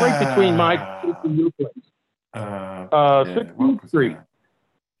 it's right between my place and your place. 16th Street.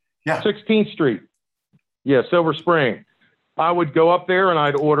 Yeah, 16th Street. Yeah, Silver Spring. I would go up there and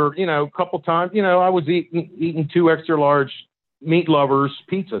I'd order, a couple times. I was eating 2 extra large Meat Lovers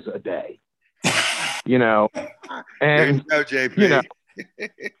pizzas a day. And no, JP.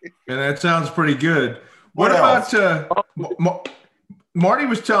 And that sounds pretty good. What about Marty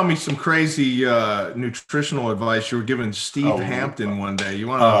was telling me some crazy nutritional advice you were giving Steve Hampton one day. You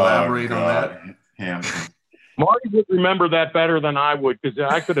want to elaborate on that? Hampton. Marty would remember that better than I would because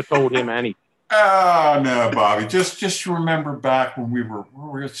I could have told him anything. Oh no, Bobby. Just remember back when we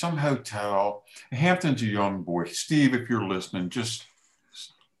were at some hotel. Hampton's a young boy. Steve, if you're listening, just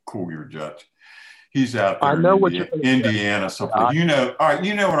cool your jets. He's out there. I know what you're in Indiana, something. All right.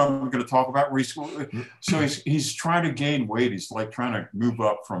 You know what I'm going to talk about. So he's trying to gain weight. He's like trying to move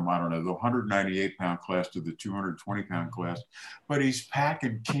up from, I don't know, the 198-pound class to the 220-pound class. But he's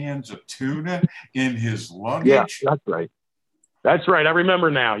packing cans of tuna in his luggage. Yeah, that's right. That's right. I remember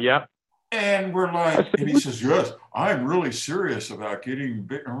now. Yep. And we're like, and he says, yes, I'm really serious about getting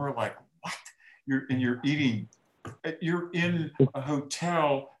big. And we're like, what? You're in a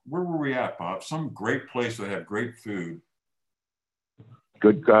hotel. Where were we at, Bob? Some great place that had great food.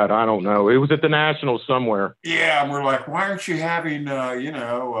 Good God, I don't know. It was at the National somewhere. Yeah, and we're like, why aren't you having,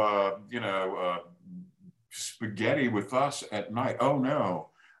 spaghetti with us at night? Oh no,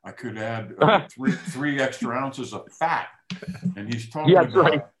 I could add 3 extra ounces of fat. And he's talking about.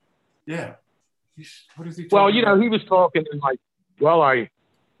 Right. Yeah. What is he talking about? He was talking like,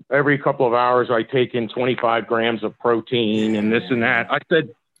 every couple of hours I take in 25 grams of protein and this and that. I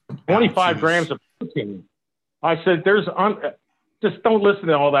said, 25 grams of protein. I said, just don't listen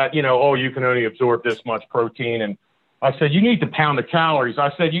to all that, you can only absorb this much protein. And I said, you need to pound the calories.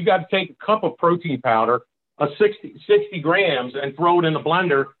 I said, you got to take a cup of protein powder, 60 grams, and throw it in the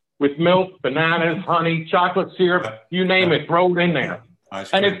blender with milk, bananas, honey, chocolate syrup, you name it, throw it in there.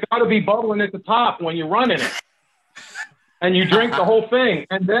 And it's got to be bubbling at the top when you're running it. And you drink the whole thing.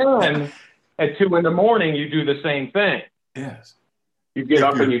 And then at 2 a.m, you do the same thing. Yes. You get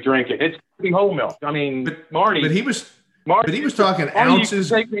up and you drink it. It's whole milk. I mean, Marty. But he was talking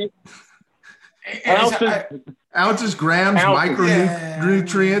ounces. Ounces, grams,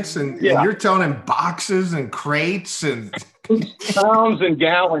 micronutrients, and you're telling him boxes and crates and pounds and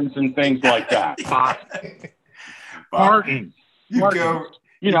gallons and things like that. Martin.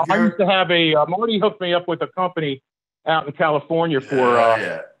 I used to have Marty hooked me up with a company out in California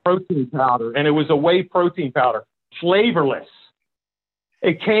for protein powder, and it was a whey protein powder, flavorless.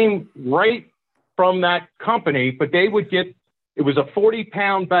 It came right from that company, but they would get, it was a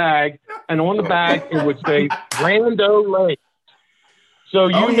 40-pound bag, and on the bag it would say Rando Lake. So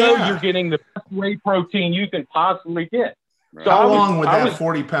you're getting the best whey protein you can possibly get. So how long would that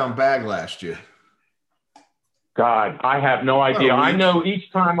 40-pound bag last you? God, I have no idea. I know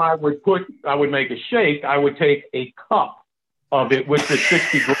each time I would make a shake, I would take a cup of it with the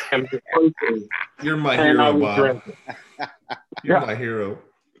 60 grams of protein. You're my hero, Bob. You're my hero.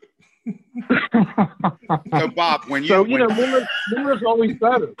 So, Bob, when you... So, more is always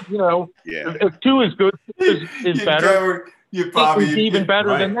better. If 2 is good, 2 is better. Bobby, it's even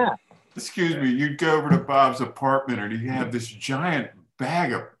better than that. Excuse me, you'd go over to Bob's apartment and he'd have this giant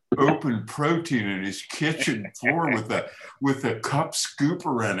bag of open protein in his kitchen floor with a cup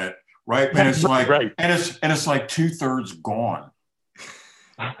scooper in it, right? And it's like and it's like 2/3 gone.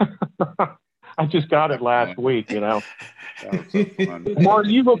 I just got it last week, Marty,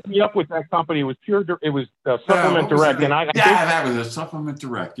 you hooked me up with that company. It was Supplement Direct, that was a Supplement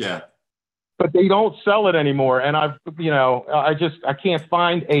Direct, yeah. But they don't sell it anymore, and I can't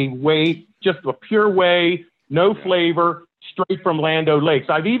find a whey, just a pure whey, no flavor. straight from Land O'Lakes.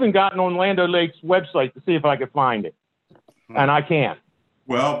 I've even gotten on Land O'Lakes website to see if I could find it, and I can't.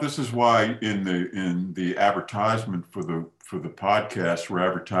 Well, this is why in the advertisement for the podcast, we're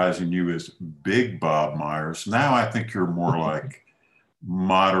advertising you as Big Bob Myers. Now I think you're more like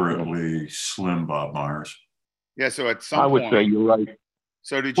moderately slim Bob Myers. Yeah. So at some I would point, say you're right.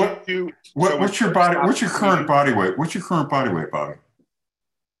 So did What- you? What's your body? What's your current body weight? What's your current body weight, Bobby?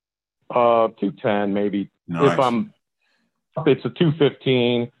 210 maybe. Nice. It's a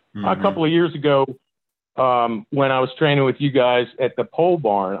 215. A Mhm. couple of years ago, when I was training with you guys at the pole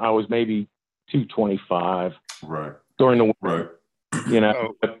barn, I was maybe 225 Right. during the winter. Right. You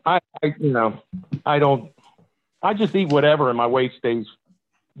know, Oh. but I just eat whatever and my weight stays,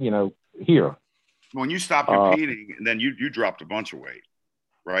 here. When you stopped competing, and then you dropped a bunch of weight,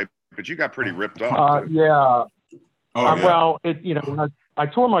 right? But you got pretty ripped up. too. Yeah. Oh, yeah. Well, when I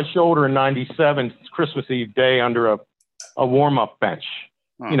tore my shoulder in '97, Christmas Eve day, under a warm-up bench.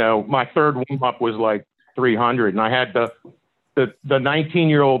 Huh. My third warm-up was like 300, and I had the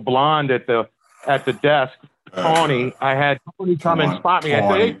 19-year-old blonde at the desk, Tawny. I had Tawny come and spot me. I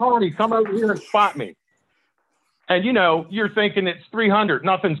said, "Hey, Tawny, come over here and spot me." And you're thinking it's 300,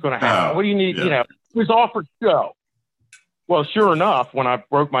 nothing's going to happen. No. What do you need? Yeah. It was offered to go. Well, sure enough, when I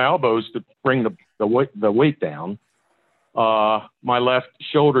broke my elbows to bring the weight down, my left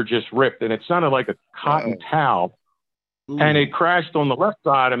shoulder just ripped, and it sounded like a cotton towel. And it crashed on the left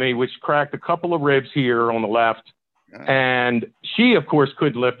side of me, which cracked a couple of ribs here on the left. And she, of course,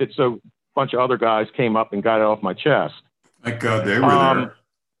 couldn't lift it, so a bunch of other guys came up and got it off my chest. Thank God they were there.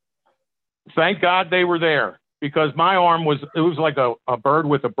 Thank God they were there, because my arm was like a bird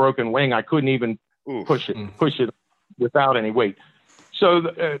with a broken wing. I couldn't even push it without any weight. So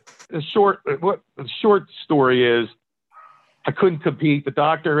the short story is, I couldn't compete. The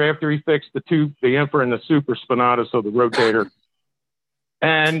doctor, after he fixed the infra and the supraspinatus, so the rotator,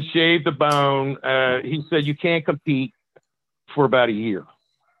 and shaved the bone, he said, "You can't compete for about a year."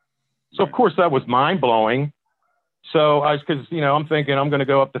 So of course that was mind blowing. So because I'm thinking I'm going to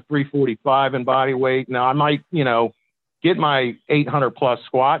go up to 345 in body weight. Now I might get my 800 plus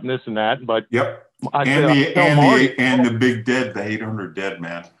squat and this and that, but Yep. I And the big dead, the 800 dead,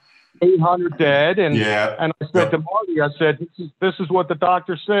 man. 800 dead, and Yeah. and I said to Marty, I said, this is what the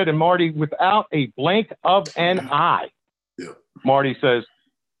doctor said, and Marty, without a blink of an eye, Marty says,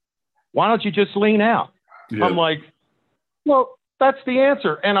 "Why don't you just lean out?" Yeah. I'm like, well, that's the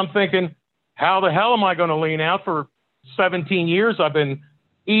answer, and I'm thinking, how the hell am I going to lean out? For 17 years, I've been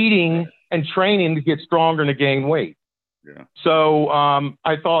eating and training to get stronger and to gain weight. Yeah. So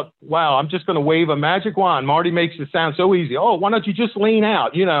I thought, wow, I'm just going to wave a magic wand. Marty makes it sound so easy. Oh, why don't you just lean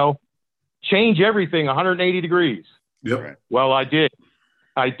out? Change everything 180 degrees. Yep. Right. Well, I did.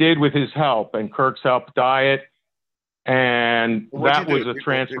 I did with his help and Kirk's help, diet, and What'd that you was do? a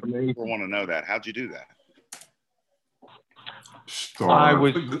transformation. People want to know that. How'd you do that?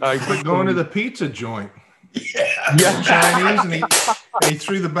 Quit going to the pizza joint. Yeah. Chinese, and he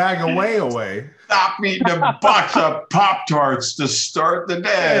threw the bag of whey away. Stop eating a box of Pop-Tarts to start the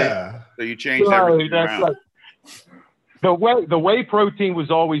day. Yeah. So you changed everything That's around. right. The whey protein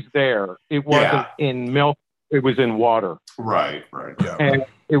was always there. It wasn't in milk. It was in water. Right. Yeah. And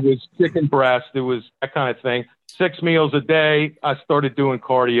it was chicken breast. It was that kind of thing. 6 meals a day. I started doing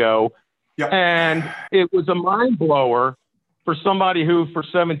cardio. Yeah. And it was a mind blower for somebody who for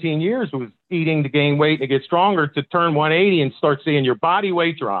 17 years was eating to gain weight and to get stronger, to turn 180 and start seeing your body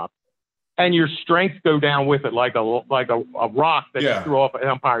weight drop and your strength go down with it, like a rock that you threw off an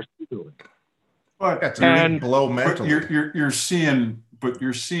Empire State Building. But That's a big blow mentally. you're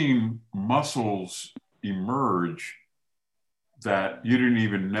seeing muscles emerge that you didn't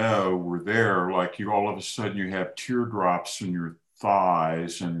even know were there. Like all of a sudden you have teardrops in your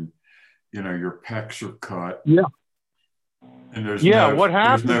thighs, and your pecs are cut. Yeah. And there's what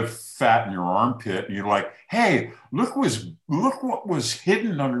happened? There's no fat in your armpit, and you're like, "Hey, look what was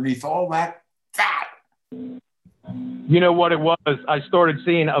hidden underneath all that fat." You know what it was? I started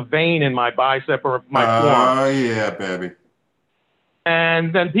seeing a vein in my bicep or my forearm. Oh yeah, baby.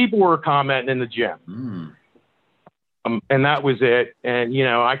 And then people were commenting in the gym. And that was it. And,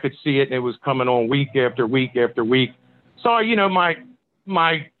 I could see it, and it was coming on week after week after week. So,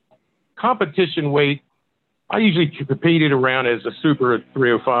 my competition weight, I usually competed around as a super at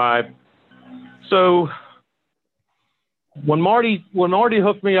 305. So when Marty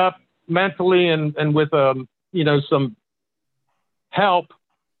hooked me up mentally and with, some help,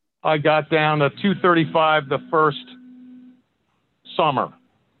 I got down to 235 the first summer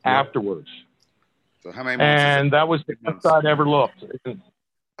afterwards. So how many months? And that was the best I'd ever looked.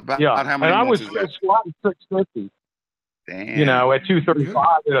 About Yeah. how many and I was months is that? squatting 650. Damn. You know, at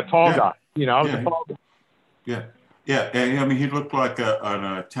 235, and a tall guy. You know, I was a tall guy. Yeah. Yeah. And, I mean, he looked like an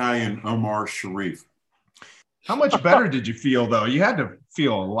Italian Omar Sharif. How much better did you feel, though? You had to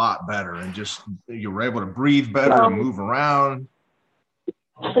feel a lot better, and just you were able to breathe better and move around.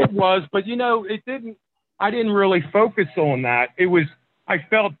 It was, but you know, I didn't really focus on that. I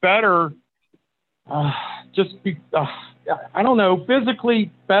felt better, I don't know,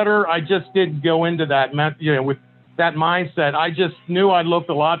 physically better. I just didn't go into that, with that mindset. I just knew I looked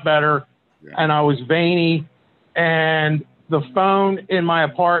a lot better, and I was veiny, and the phone in my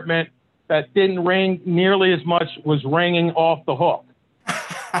apartment that didn't ring nearly as much was ringing off the hook.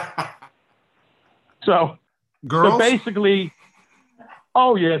 So basically,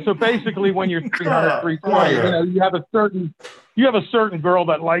 so basically when you're 300, 320, you know, you have a certain girl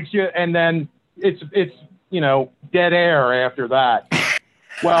that likes you, and then it's you know, dead air after that.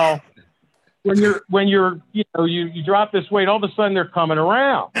 Well, when you're you know, you drop this weight, all of a sudden they're coming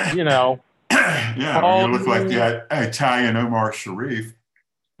around, you know. Yeah, you look like the Italian Omar Sharif.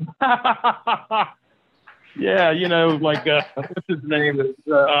 Yeah, you know, like what's his name?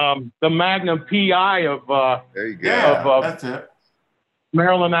 The Magnum PI of there you go. That's it.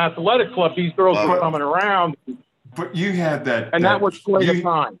 Maryland Athletic Club. These girls were coming around. But you had that, and that was quite a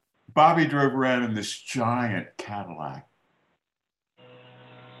time. Bobby drove around in this giant Cadillac.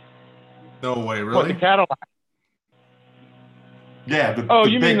 No way, really? What, the Cadillac? Yeah.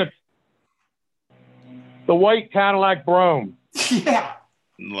 You mean the white Cadillac Brougham? Yeah.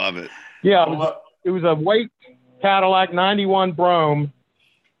 Love it. Yeah, it was a white Cadillac 91 Brougham.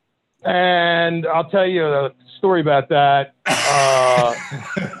 And I'll tell you a story about that.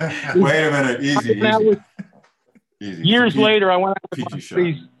 Wait a minute. Easy. Years later, I went out with my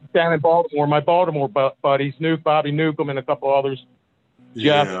buddies down in Baltimore, my Baltimore buddies, Bobby Newcomb, and a couple others,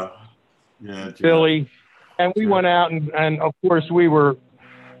 Jeff, Billy. And we went out, and of course, we were,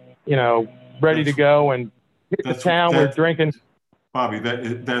 you know, ready to go and hit the town. We're drinking. Bobby,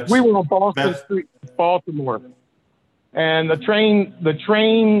 we were on Boston Street, Baltimore. And the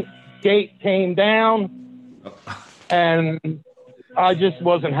train gate came down, and I just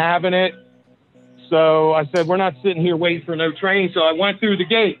wasn't having it. So I said, we're not sitting here waiting for no train. So I went through the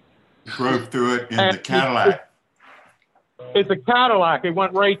gate. Drove through it in the Cadillac. It's a Cadillac. It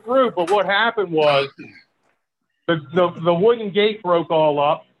went right through. But what happened was the wooden gate broke all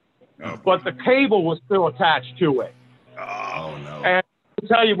up, but the cable was still attached to it. Oh, no. And I'll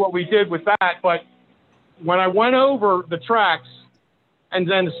tell you what we did with that. But when I went over the tracks and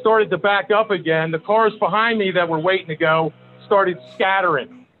then started to back up again, the cars behind me that were waiting to go started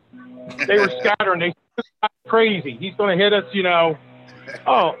scattering. They were scattering. They got crazy. He's going to hit us, you know.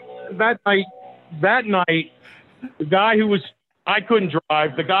 Oh, that night, the guy I couldn't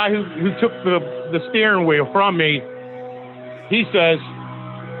drive, the guy who took the steering wheel from me, he says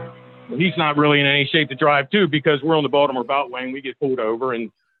he's not really in any shape to drive too, because we're on the Baltimore Beltway and we get pulled over,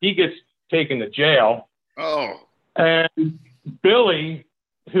 and he gets taken to jail. Oh. And Billy,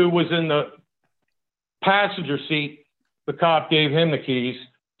 who was in the passenger seat, the cop gave him the keys,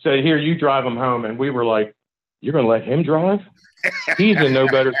 said, here, you drive him home. And we were like, you're going to let him drive? He's in no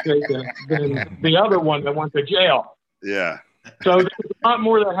better shape than the other one that went to jail. Yeah. So there's a lot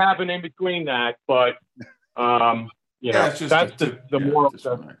more that happened in between that, but, you know, that's the moral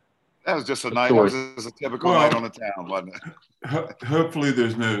stuff. That was just a night. It was just a typical night on the town, wasn't it? Hopefully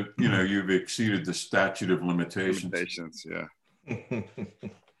there's no, you know, you've exceeded the statute of limitations. Yeah.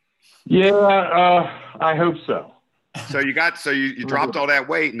 Yeah, I hope so. So you dropped all that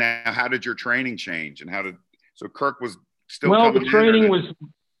weight. Now, how did your training change? And so Kirk was still coming the training was,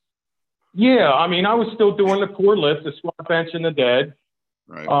 I mean, I was still doing the core lift, the squat, bench, and the dead.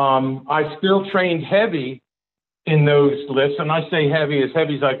 Right. I still trained heavy in those lifts, and I say heavy as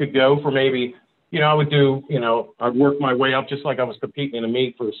I could go for maybe, you know, I would do, you know, I'd work my way up just like I was competing in a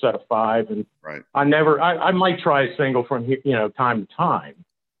meet for a set of 5. And right. I might try a single from, you know, time to time.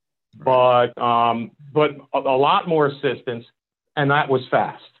 Right. But a lot more assistance, and that was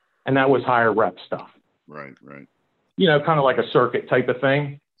fast, and that was higher rep stuff. Right. You know, kind of like a circuit type of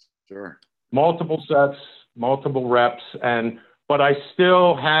thing. Sure. Multiple sets, multiple reps, but I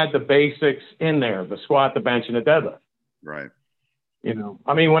still had the basics in there: the squat, the bench, and the deadlift. Right. You know,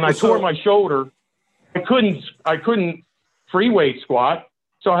 I mean, when I tore my shoulder, I couldn't free weight squat,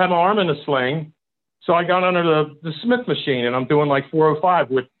 so I had my arm in a sling. So I got under the Smith machine, and I'm doing like 405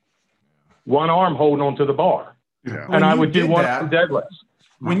 with one arm holding onto the bar. Yeah. And I would do one deadlifts.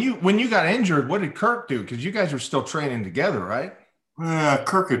 When you got injured, what did Kirk do? Because you guys were still training together, right?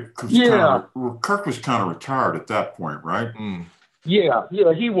 Kirk was kind of retired at that point, right? Yeah,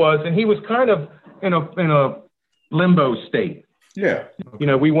 he was, and he was kind of in a limbo state. Yeah. You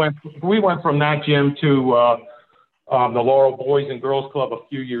know, we went from that gym to the Laurel Boys and Girls Club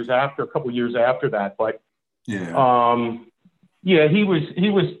a couple years after that. But Yeah. yeah, he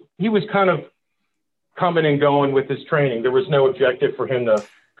was kind of coming and going with his training. There was no objective for him to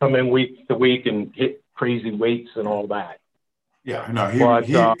come in week to week and hit crazy weights and all that. Yeah. No,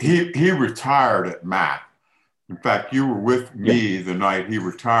 he retired at MAC. In fact, you were with me the night he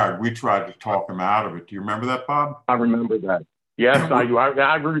retired. We tried to talk him out of it. Do you remember that, Bob? I remember that. Yes, I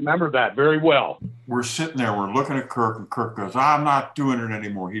remember that very well. We're sitting there, we're looking at Kirk, and Kirk goes, I'm not doing it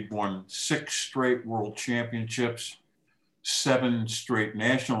anymore. He'd won 6 straight world championships, 7 straight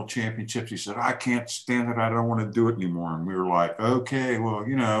national championships. He said, I can't stand it. I don't want to do it anymore. And we were like, okay, well,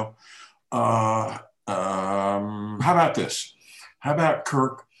 you know, how about this? How about,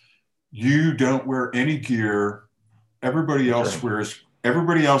 Kirk, you don't wear any gear. Everybody else wears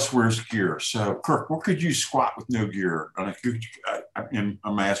gear. So, Kirk, what could you squat with no gear? And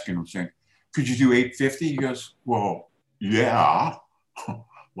I'm asking him, saying, could you do 850? He goes, well, yeah.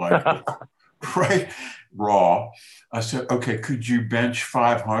 Like, right? Raw. I said, okay, could you bench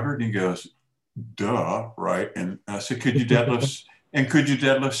 500? And he goes, duh, right? And I said, could you deadlift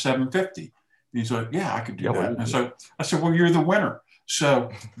 750? And he's like, yeah, I could do that. And so I said, well, you're the winner. So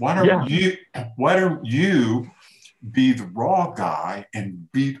why don't you be the raw guy and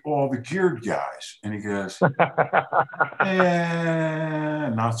beat all the geared guys? And he goes,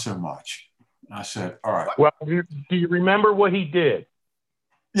 not so much. I said, all right. Well, do you remember what he did?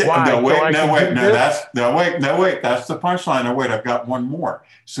 Yeah. Why? No, wait. That's the punchline. No, wait. I've got one more.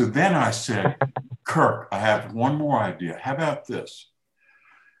 So then I said, Kirk, I have one more idea. How about this?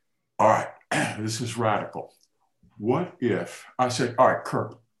 All right. This is radical. What if I said, all right,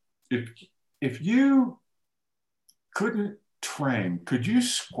 Kirk, if you couldn't train, could you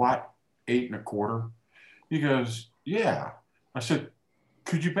squat 8 1/4? He goes, yeah. I said,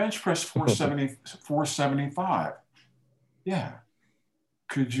 could you bench press 475? Yeah.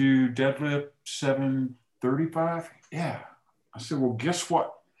 Could you deadlift 735? Yeah. I said, well, guess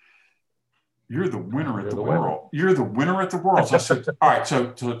what? You're the winner at the world. You're the winner at the Worlds. I said, all right,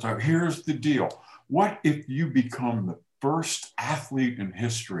 so here's the deal. What if you become the first athlete in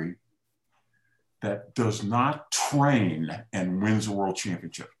history that does not train and wins a world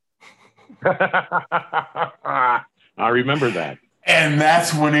championship? I remember that. And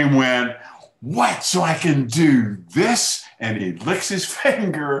that's when he went, what? So I can do this? And he licks his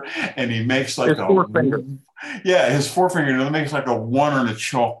finger and he makes like his forefinger. Yeah, his forefinger. And it makes like a 1 on a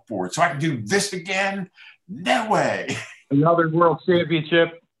chalkboard. So I can do this again? No way. Another world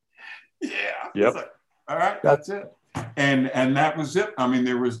championship. Yeah. Yep. Like, all right, that's it. And that was it. I mean,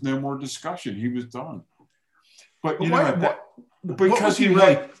 there was no more discussion. He was done. But you know, because he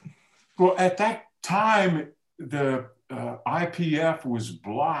really, well, at that time, the IPF was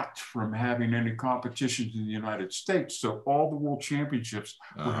blocked from having any competitions in the United States. So all the world championships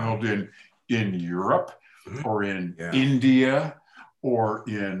were held in Europe or in India or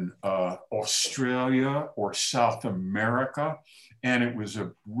in Australia or South America. And it was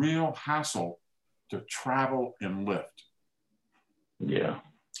a real hassle to travel and lift. Yeah.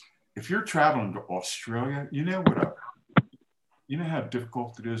 If you're traveling to Australia, you know how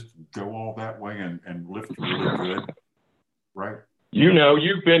difficult it is to go all that way and lift really good, right? You know,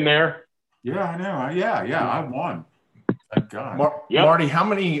 you've been there. Yeah, I know. Yeah, I won. Thank God. Marty, how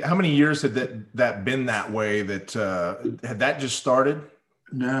many years had that been that way? That had that just started?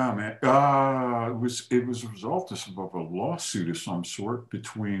 No, man. It was a result of a lawsuit of some sort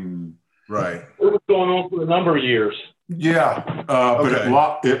between. Right. It was going on for a number of years. Yeah, but it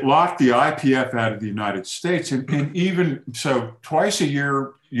locked the IPF out of the United States, and even so, twice a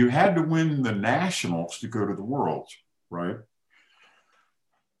year you had to win the nationals to go to the Worlds, right?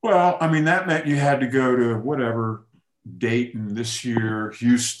 Well, I mean that meant you had to go to whatever Dayton this year,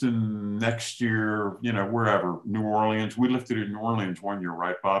 Houston next year, you know, wherever, New Orleans. We lifted in New Orleans one year,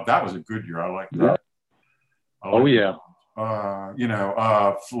 right, Bob? That was a good year. I like that. Yeah. You know,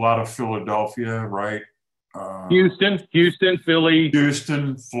 a lot of Philadelphia, right? Houston, Philly.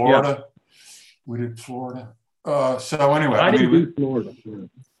 Houston, Florida. Yep. We did Florida. So anyway. I didn't do Florida.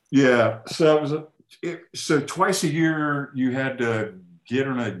 Yeah. So it was so twice a year you had to get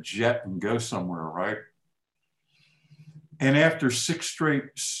on a jet and go somewhere, right? And after 7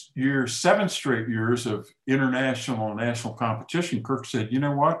 straight years of international and national competition, Kirk said, you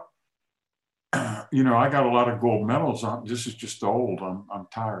know what? You know, I got a lot of gold medals. This is just old. I'm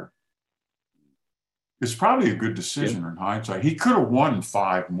tired. It's probably a good decision in hindsight. He could have won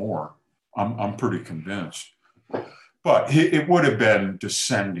 5 more. I'm pretty convinced. But it would have been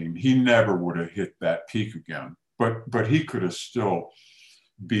descending. He never would have hit that peak again. but he could have still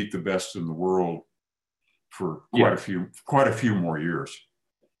beat the best in the world for quite a few more years.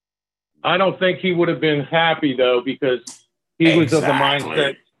 I don't think he would have been happy though, because he was of the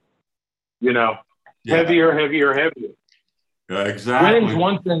mindset, you know, heavier. Yeah, exactly. Winning's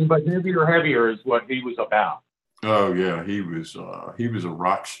one thing, but heavier is what he was about. Oh yeah, he was a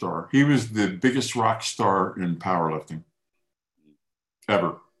rock star. He was the biggest rock star in powerlifting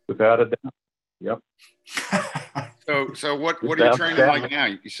ever. Without a doubt. Yep. So what are you training like now?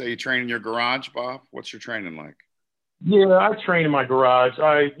 You say you train in your garage, Bob? What's your training like? Yeah, I train in my garage.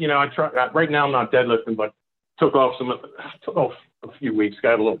 I try right now. I'm not deadlifting, but took off a few weeks.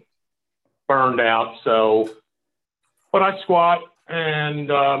 Got a little burned out. So, but I squat, and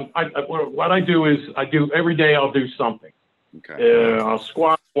what I do is every day. I'll do something. Okay. I'll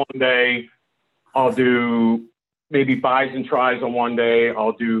squat one day. I'll do maybe bis and tris on one day.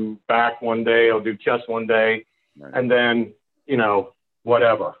 I'll do back one day. I'll do chest one day, Right. and then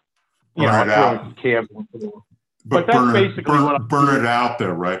whatever. Burn it out. Camp. But that's basically burn it out though,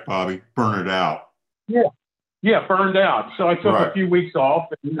 right, Bobby? Burn it out. Yeah, burned out. So I took a few weeks off.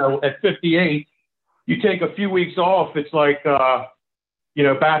 And, at 58, you take a few weeks off. It's like,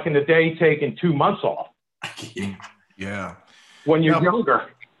 back in the day, taking 2 months off. Yeah. When you're younger,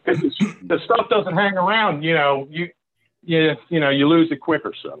 the stuff doesn't hang around. You lose it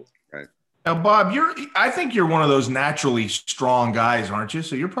quicker. So. Right. Now, Bob, I think you're one of those naturally strong guys, aren't you?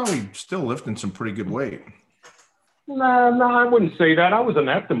 So you're probably still lifting some pretty good weight. No, I wouldn't say that. I was an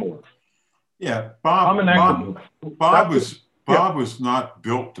ectomorph. Yeah, I'm an ectomorph. Bob was not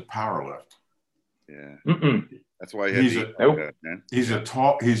built to powerlift. Yeah, Mm-mm. That's why he's a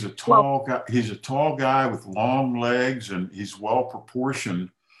tall guy. He's a tall guy with long legs, and he's well proportioned.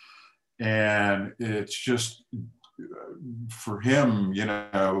 And it's just for him,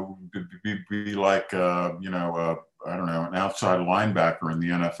 to be like I don't know, an outside linebacker in the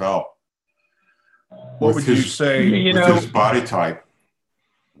NFL. What would you say? With his body type.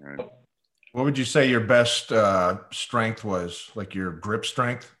 Right. What would you say your best strength was? Like your grip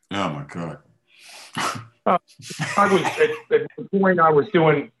strength? Oh my God. I was at the point I was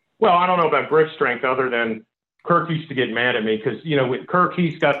doing well. I don't know about grip strength, other than Kirk used to get mad at me because with Kirk,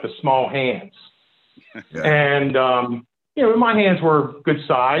 he's got the small hands, and my hands were good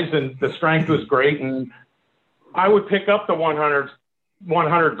size and the strength was great, and I would pick up the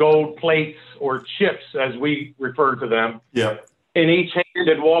 100 gold plates or chips, as we refer to them, in each hand,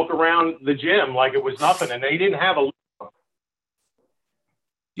 and walk around the gym like it was nothing. And they didn't have a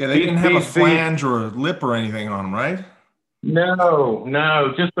they didn't have a flange or a lip or anything on them, right? No,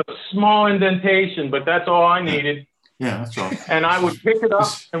 just a small indentation, but that's all I needed. Yeah, that's all. And I would pick it up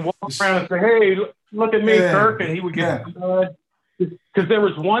and walk around and say, "Hey, look at me, Kirk," and he would get because there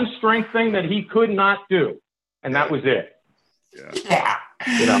was one strength thing that he could not do, and that was it. Yeah.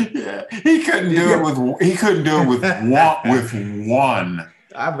 He couldn't do it with one.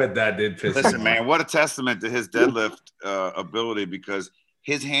 I bet that did piss him off. Listen, man, what a testament to his deadlift ability, because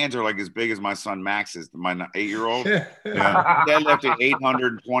his hands are like as big as my son Max's, my 8-year-old. Deadlifted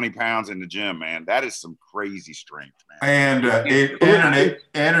 820 pounds in the gym, man. That is some crazy strength, man. And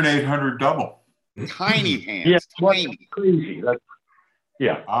an 800 double. Tiny hands, tiny. Crazy. But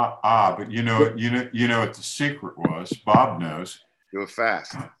you know what the secret was? Bob knows. Do it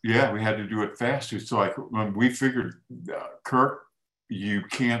fast. Yeah, we had to do it fast. It's like when we figured, Kirk, you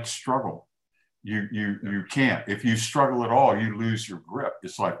can't struggle. You can't. If you struggle at all, you lose your grip.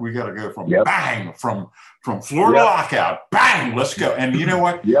 It's like we got to go from bang, from floor to lockout, bang, let's go. And you know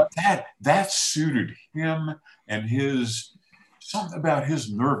what? That suited him and something about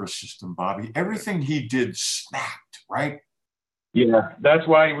his nervous system, Bobby. Everything he did snapped, right? Yeah, that's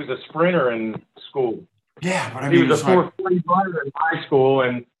why he was a sprinter in school. Yeah, but he was a 440 runner in high school,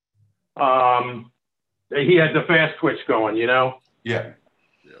 and he had the fast twitch going, Yeah.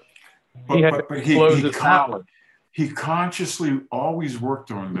 He consciously always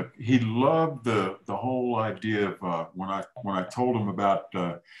worked on he loved the whole idea of when I told him about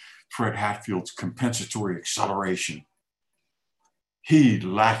Fred Hatfield's compensatory acceleration. He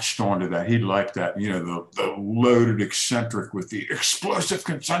latched onto that. He liked that, the loaded eccentric with the explosive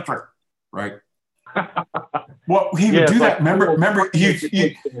concentric, right? Well, he would do that. Remember,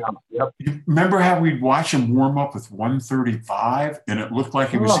 remember how we'd watch him warm up with 135, and it looked like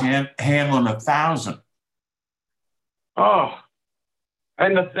he was handling 1,000. Oh,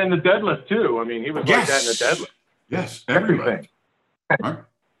 and the deadlift too. I mean, he was like that in the deadlift. Yes, everything. Right?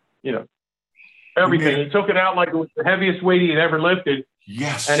 Everything. He took it out like it was the heaviest weight he had ever lifted.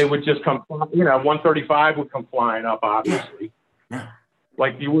 Yes, and it would just come. 135 would come flying up, obviously. Yeah.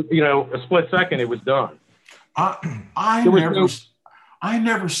 Like a split second, it was done. I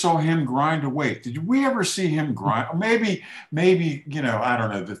never saw him grind a weight. Did we ever see him grind? Maybe I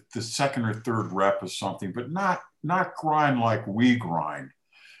don't know, the second or third rep or something, but not grind like we grind.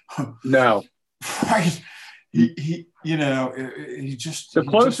 No. Right. He just the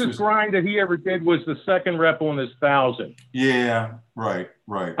closest grind that he ever did was the second rep on his 1,000. Yeah, right.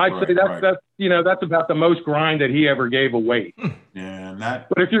 I'd say that's about the most grind that he ever gave a weight. Yeah,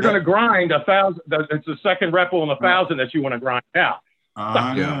 but if you're going to grind 1,000, it's the second rep on the 1,000 that you want to grind out.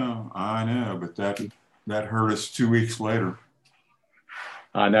 I know, but that hurt us 2 weeks later.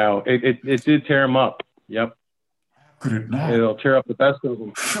 I know it did tear him up. Yep. Could it not? It'll tear up the best of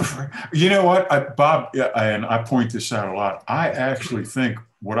them. You know what, Bob, and I point this out a lot. I actually think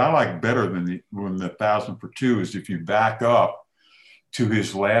what I like better than the 1,000 for 2 is if you back up to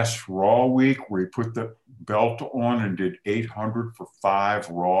his last Raw week where he put the belt on and did 800 for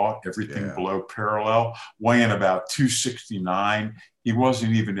 5 Raw, everything below parallel, weighing about 269. He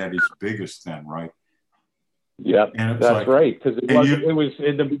wasn't even at his biggest then, right? Yep, that's right. Because it was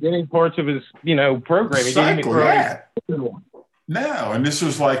in the beginning parts of his, program. He didn't even No, and this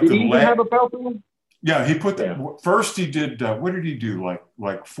was like did he even have a belt on? Yeah, he put first. He did. What did he do?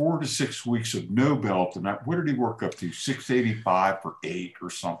 Like 4 to 6 weeks of no belt, and what did he work up to? 685 for 8 or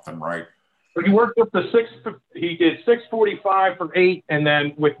something, right? But he worked up to 6. He did 645 for 8, and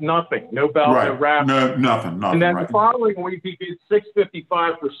then with nothing, no belt, no wrap, nothing. And then the following week he did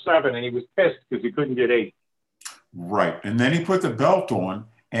 655 for 7, and he was pissed because he couldn't get 8. Right. And then he put the belt on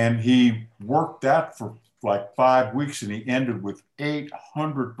and he worked that for like 5 weeks and he ended with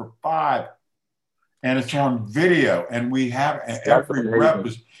 800 for 5. And it's on video. And we have every rep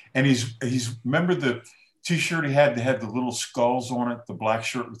was, and he's remember the t-shirt he had that had the little skulls on it, the black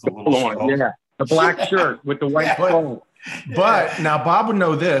shirt with the little skulls? Yeah. The black shirt with the white skull. But now Bob would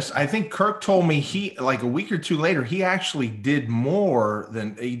know this. I think Kirk told me he, like a week or two later, he actually did more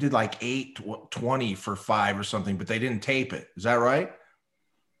than he did, like 820 for 5 or something, but they didn't tape it. Is that right?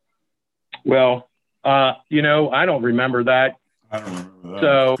 Well, I don't remember that. I don't remember that.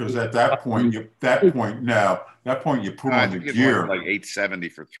 So because at that point you put on the gear like 870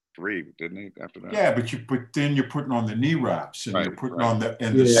 for 3, didn't he? After that, yeah, but then you're putting on the knee wraps and you're putting on the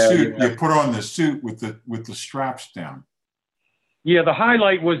suit. Yeah. You put on the suit with the straps down. Yeah, the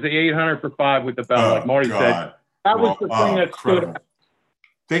highlight was the 800 for 5 with the belt, like Marty said. That was the thing that stood out.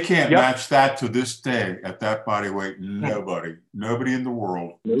 They can't match that to this day at that body weight. Nobody in the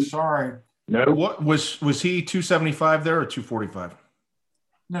world. Nope. Sorry. No. What was he 275 there or 245?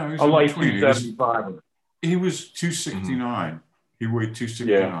 No, he was like 275. He was 269. He weighed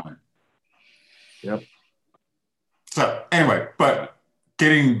 269. Yeah. Yep. So anyway, but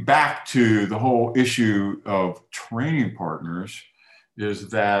getting back to the whole issue of training partners is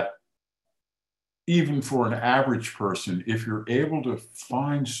that even for an average person, if you're able to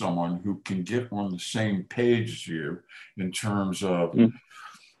find someone who can get on the same page as you in terms of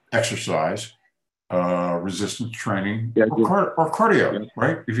exercise, resistance training, or cardio,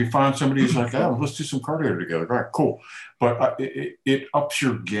 right? If you find somebody who's like, oh, let's do some cardio together, right? Cool. But it ups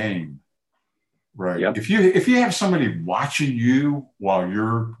your game, right? Yep. If you have somebody watching you while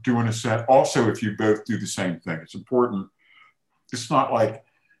you're doing a set, also if you both do the same thing, it's important. It's not like,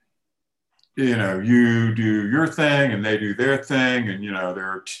 you do your thing and they do their thing, and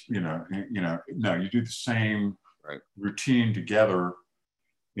no, you do the same routine together,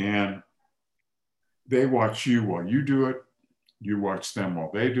 and they watch you while you do it, you watch them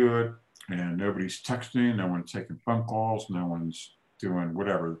while they do it, and nobody's texting, no one's taking phone calls, no one's doing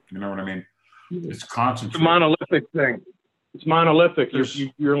whatever. You know what I mean? It's concentrated. It's a monolithic thing. It's monolithic.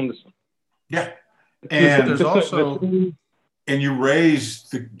 You're on this. Yeah. And there's also, and you raise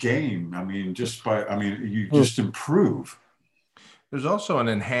the game. you just improve. There's also an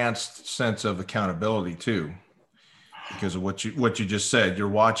enhanced sense of accountability too, because of what you just said. You're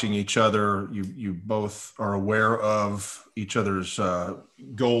watching each other. You both are aware of each other's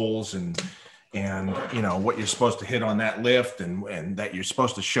goals and what you're supposed to hit on that lift and that you're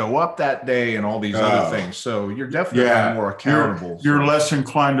supposed to show up that day and all these other things. So you're definitely more accountable. You're less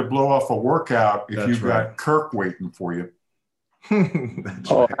inclined to blow off a workout if you've got Kirk waiting for you.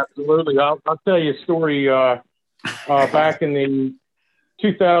 Absolutely. I'll tell you a story back in the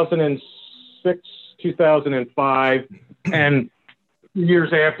 2006, 2005, and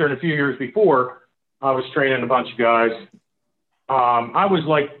years after and a few years before, I was training a bunch of guys. I was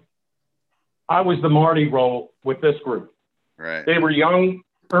the Marty role with this group. Right. They were young,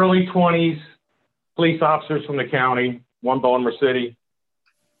 early 20s, police officers from the county, one Baltimore City,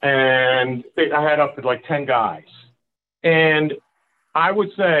 and I had up to like 10 guys. And I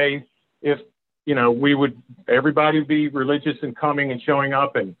would say if everybody would be religious and coming and showing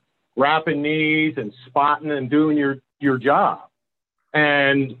up and wrapping knees and spotting and doing your job.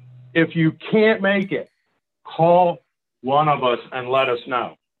 And if you can't make it, call one of us and let us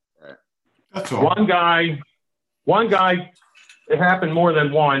know. That's all. One guy, it happened more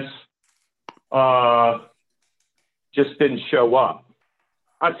than once, just didn't show up.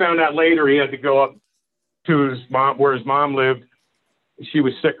 I found out later he had to go up to his mom, where his mom lived. She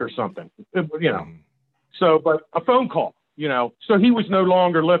was sick or something, So, but a phone call, so he was no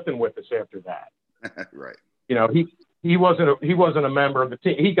longer lifting with us after that. Right. He wasn't a member of the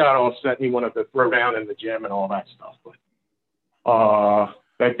team. He got all set and he wanted to throw down in the gym and all that stuff, but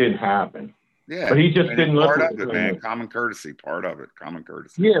that didn't happen. Yeah, but he just didn't look part of it, man. Common courtesy, part of it. Common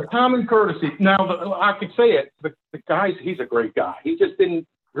courtesy. Yeah, common courtesy. Now I could say it. The guy's, he's a great guy. He just didn't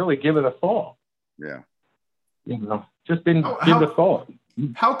really give it a thought. Yeah, just didn't give it a thought.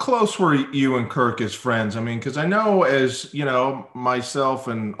 How close were you and Kirk as friends? I mean, because I know, as myself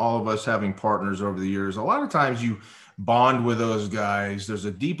and all of us having partners over the years, a lot of times you bond with those guys. There's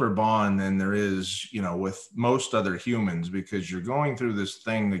a deeper bond than there is, with most other humans, because you're going through this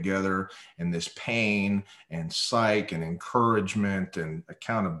thing together, and this pain and psych and encouragement and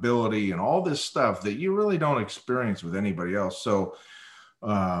accountability and all this stuff that you really don't experience with anybody else. So,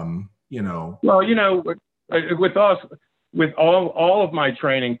 well, with us, with all of my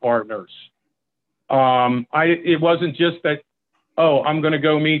training partners, it wasn't just that, I'm going to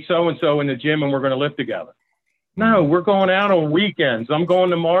go meet so-and-so in the gym and we're going to lift together. No, we're going out on weekends. I'm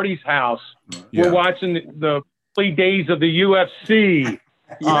going to Marty's house. Yeah. We're watching the early days of the UFC.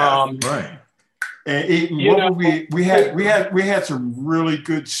 Right. And eating, we had some really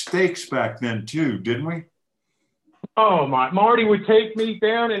good steaks back then too, didn't we? Oh my! Marty would take me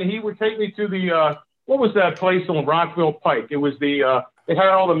down, and he would take me to the what was that place on Rockville Pike? It was it had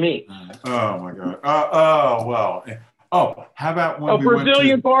all the meat. Oh my God! How about when we Brazilian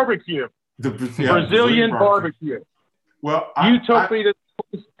went to barbecue? Brazilian barbecue. Well, you took me to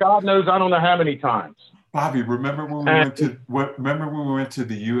God knows I don't know how many times. Bobby, remember when we went to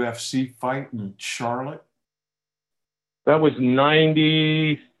the UFC fight in Charlotte? That was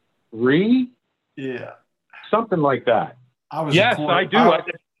 93. Yeah, something like that. I do.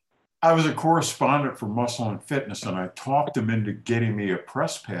 I was a correspondent for Muscle and Fitness, and I talked him into getting me a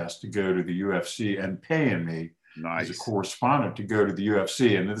press pass to go to the UFC and paying me as a correspondent to go to the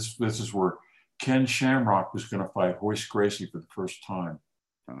UFC. And this is where Ken Shamrock was going to fight Royce Gracie for the first time.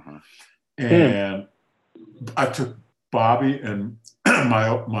 Uh-huh. And I took Bobby and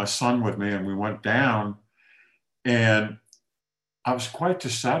my son with me, and we went down, and I was quite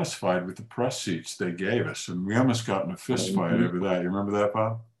dissatisfied with the press seats they gave us, and we almost got in a fist fight over that. You remember that,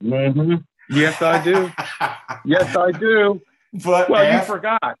 Bob? Mm-hmm. Yes, I do. Yes, I do. But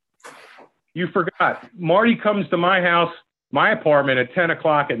You forgot. Marty comes to my house, my apartment, at 10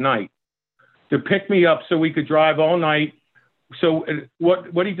 o'clock at night to pick me up so we could drive all night. So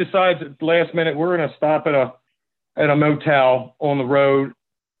what he decides at the last minute, we're going to stop at a motel on the road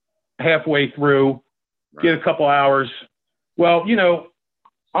halfway through, get a couple hours. Well,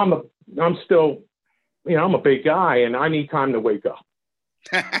 I'm a big guy and I need time to wake up.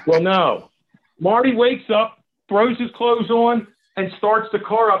 Well, no. Marty wakes up, throws his clothes on, and starts the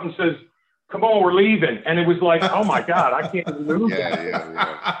car up and says, "Come on, we're leaving." And it was like, oh my God, I can't even move.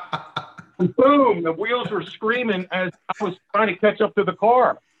 Yeah. And boom, the wheels were screaming as I was trying to catch up to the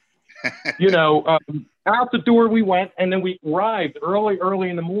car. Out the door we went, and then we arrived early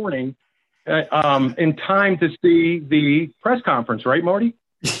in the morning in time to see the press conference, right, Marty?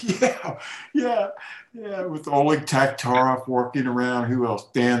 Yeah. With Oleg Taktarov walking around. Who else?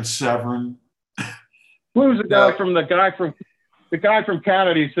 Dan Severn. Who was the guy from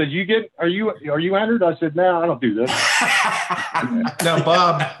Canada? He said, "Are you entered?" I said, "No, I don't do this." Now,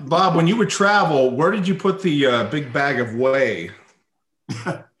 Bob, when you would travel, where did you put the big bag of whey? Is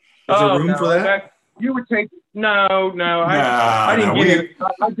there room for that? You would take no. I didn't get it.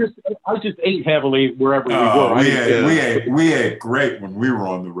 I just ate heavily wherever we were. We ate great when we were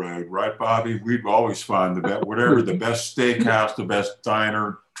on the road, right, Bobby? We'd always find the best steakhouse, the best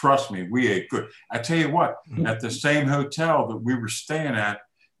diner. Trust me, we ate good. I tell you what, at the same hotel that we were staying at,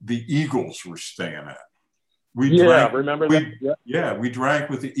 the Eagles were staying at. Remember that? Yeah, we drank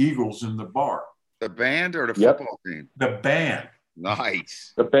with the Eagles in the bar. The band or the football team? The band.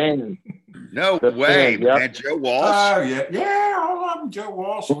 Nice. The band. No way, man. Joe Walsh. Oh yeah, all of them. Joe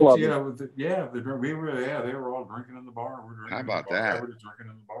Walsh. They were all drinking in the bar. How about that? We were drinking in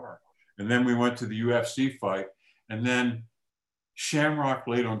the bar, and then we went to the UFC fight, and then Shamrock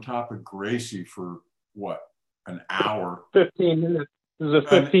laid on top of Gracie for what, an hour? 15 minutes. It was a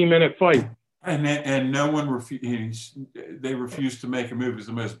 15-minute fight. And no one refused. They refused to make a move. It was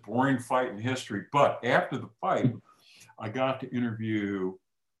the most boring fight in history. But after the fight, I got to interview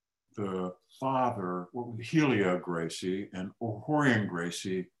the father, Helio Gracie, and Orion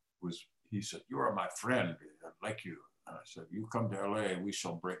Gracie he said, "You are my friend. I like you." And I said, "You come to LA and we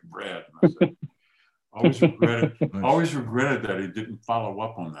shall break bread." And I said, always regretted that he didn't follow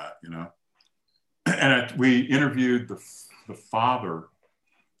up on that, you know. And we interviewed the father,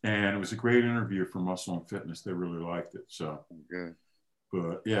 and it was a great interview for Muscle and Fitness. They really liked it. So good.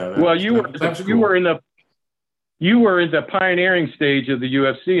 But yeah. You were in the pioneering stage of the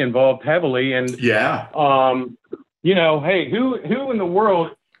UFC, involved heavily, and yeah. You know, hey, who in the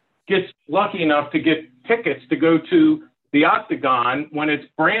world gets lucky enough to get tickets to go to the Octagon when it's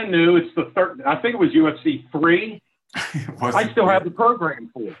brand new? It's the third. I think it was UFC 3. I still have the program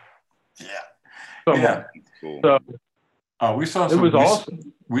for it. Yeah. So, yeah. Cool. So we saw it was awesome.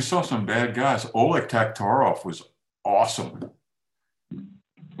 We saw some bad guys. Oleg Taktarov was awesome.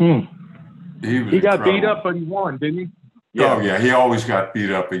 He got beat up, but he won, didn't he? Yeah. Oh yeah, he always got beat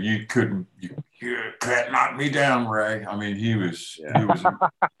up, but you can't knock me down, Ray. I mean, he was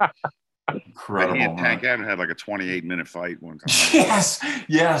incredible. He and Tank Abbott had like a 28-minute fight one time.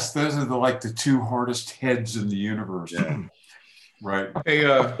 Yes, those are the two hardest heads in the universe. Yeah. Right. Hey,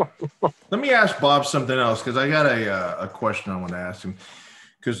 let me ask Bob something else, because I got a question I want to ask him,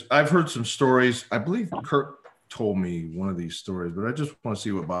 because I've heard some stories. I believe Kirk told me one of these stories, but I just want to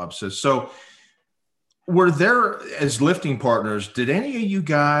see what Bob says. So were there, as lifting partners, did any of you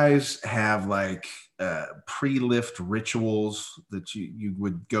guys have like pre-lift rituals that you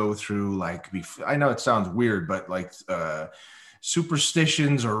would go through? Like, I know it sounds weird, but like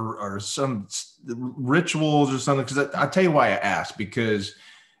superstitions or some rituals or something? Because I'll tell you why I asked, because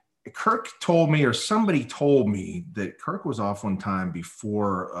Kirk told me, or somebody told me, that Kirk was off one time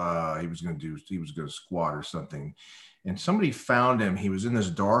before he was going to squat or something, and somebody found him. He was in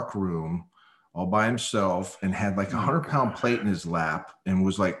this dark room all by himself and had like a 100-pound plate in his lap and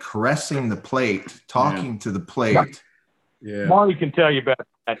was like caressing the plate, talking to the plate. Yeah, Marty can tell you about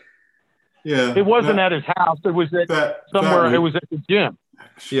that. Yeah, it wasn't at his house. It was at somewhere. It was at the gym.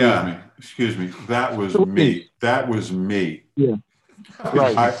 Excuse me. That was me. That was me. Yeah.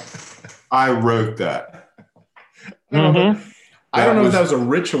 Right. I wrote that. Mm-hmm. I don't know if that was a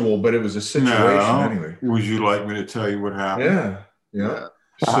ritual, but it was a situation anyway. Would you like me to tell you what happened? Yeah.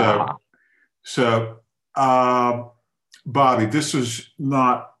 So, Bobby, this was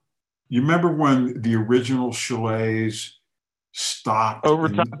not. You remember when the original chalets stopped over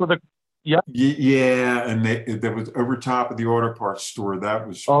top of the? Yeah, and that was over top of the auto parts store. That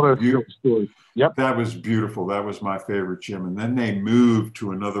was beautiful. Yep, that was beautiful. That was my favorite gym. And then they moved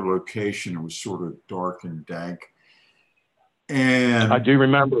to another location. It was sort of dark and dank, and I do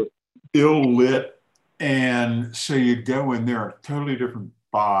remember, ill lit. And so you go in there, a totally different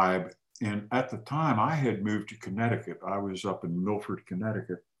vibe. And at the time, I had moved to Connecticut. I was up in Milford,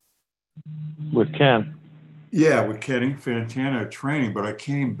 Connecticut, with Ken. Yeah, with Kenny Fantano training, but I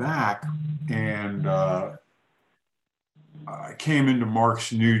came back and I came into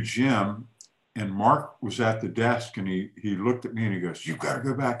Mark's new gym, and Mark was at the desk, and he looked at me and he goes, "You've got to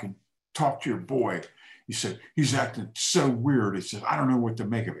go back and talk to your boy." He said, "He's acting so weird." He said, "I don't know what to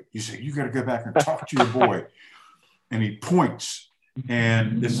make of it." He said, "You got to go back and talk to your boy." And he points,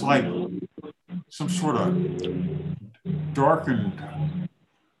 and it's like some sort of darkened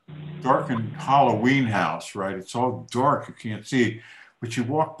Halloween house, right? It's all dark, you can't see. But you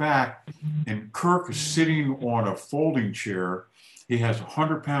walk back, and Kirk is sitting on a folding chair. He has a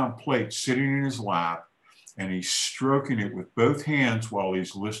 100-pound plate sitting in his lap, and he's stroking it with both hands while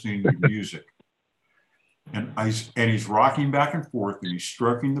he's listening to music. And he's rocking back and forth, and he's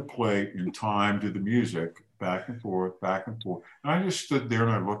stroking the plate in time to the music, back and forth, back and forth. And I just stood there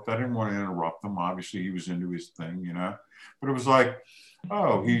and I looked. I didn't want to interrupt him. Obviously, he was into his thing, you know. But it was like,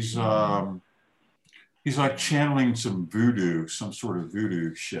 oh, he's like channeling some voodoo, some sort of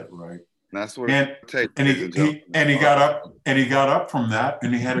voodoo shit, right? That's what and he got up from that,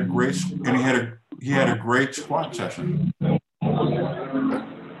 and he had a great squat session.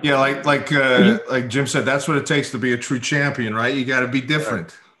 Yeah, like Jim said, that's what it takes to be a true champion, right? You got to be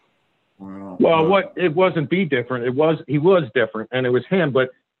different. Well, it wasn't be different. He was different, and it was him. But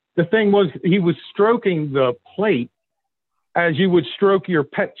the thing was, he was stroking the plate as you would stroke your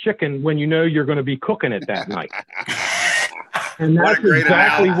pet chicken when you know you're going to be cooking it that night. And that's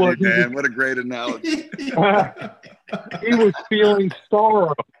exactly what he was. What a great analogy. He was feeling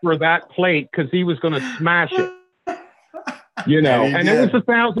sorrow for that plate because he was going to smash it. You know, and it was a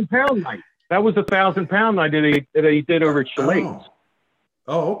 1,000-pound night. That was a 1,000-pound night that he did over at Chalets.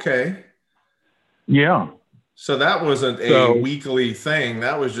 Oh, okay. Yeah. So that wasn't a weekly thing.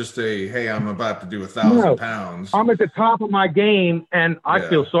 That was just a, hey, I'm about to do 1,000 pounds. I'm at the top of my game, and I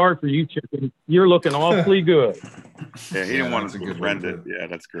feel sorry for you, Chicken. You're looking awfully good. Yeah, he didn't want to befriend it. Yeah,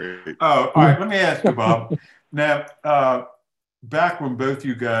 that's great. Oh, all right. Let me ask you, Bob. Now, back when both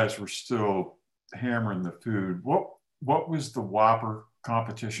you guys were still hammering the food, what was the Whopper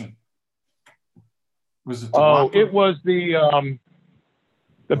competition? Was it the Whopper? It was the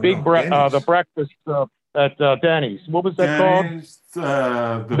breakfast at Denny's. What was that called?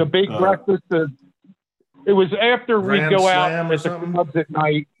 The big breakfast. It was after we'd go out at the clubs at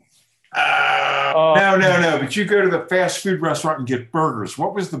night. No. But you go to the fast food restaurant and get burgers.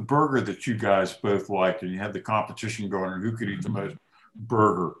 What was the burger that you guys both liked, and you had the competition going, and who could eat the most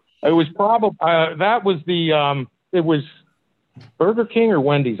burger? It was probably that was the it was Burger King or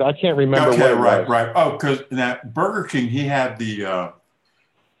Wendy's. I can't remember. Okay, what right. Oh, because that Burger King, he had the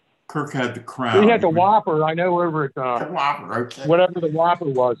Kirk had the Crown. He had the Whopper. I know over at the Whopper. Okay. Whatever the Whopper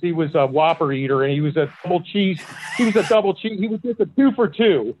was. He was a Whopper eater, and he was a double cheese. He was just a 2 for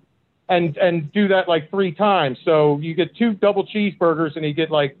 $2. And do that like 3 times. So you get 2 double cheeseburgers and you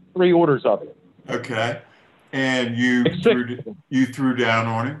get like 3 orders of it. Okay. And you threw down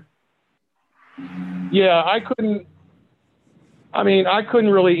on him? Yeah, I couldn't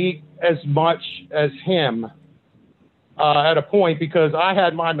really eat as much as him at a point, because I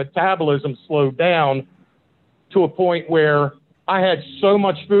had my metabolism slowed down to a point where I had so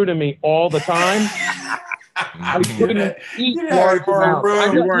much food in me all the time. I couldn't eat large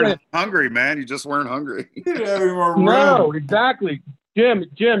amounts. You weren't hungry, man. You just weren't hungry. No, exactly. Jim,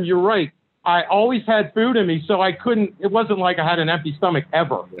 you're right. I always had food in me, so I couldn't. It wasn't like I had an empty stomach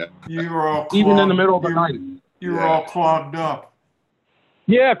ever. Yeah. You were all even in the middle of the night. You were all clogged up.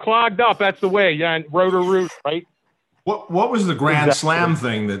 Yeah, clogged up. That's the way. Yeah, and Roto-Root, right? What was the Grand Slam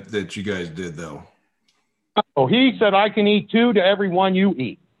thing that you guys did, though? Oh, he said, I can eat 2 to every one you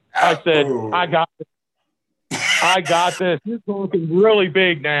eat. I said, I got this. You're talking really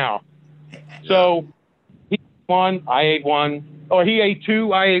big now. So he ate 1, I ate 1. Oh, he ate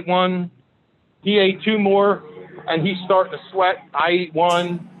 2, I ate 1. He ate 2 more, and he's starting to sweat. I ate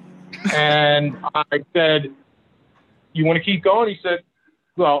 1. And I said, you want to keep going? He said,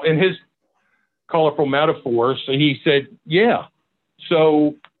 well, in his colorful metaphors, so he said, yeah.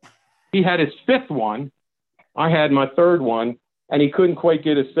 So he had his 5th one. I had my 3rd one, and he couldn't quite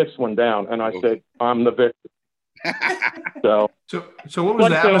get his 6th one down. And I said, I'm the victor. So what was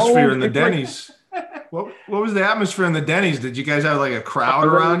the atmosphere in the Denny's? What was the atmosphere in the Denny's? Did you guys have like a crowd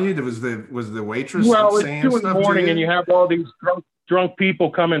around you? Was the waitress saying it's 2 stuff in the morning, to you? and you have all these drunk people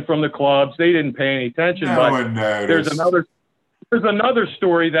coming from the clubs. They didn't pay any attention. No one noticed. There's another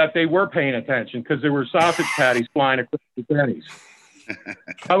story that they were paying attention, because there were sausage patties flying across the Denny's.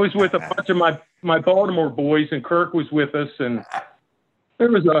 I was with a bunch of my Baltimore boys, and Kirk was with us, and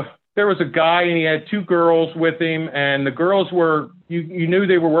there was a guy, and he had 2 girls with him, and the girls were you knew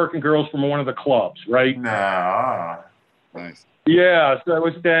they were working girls from one of the clubs, right? Nah. Nice. Yeah, so it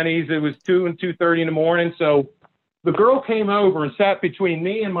was Denny's. It was 2 and 2:30 in the morning. So the girl came over and sat between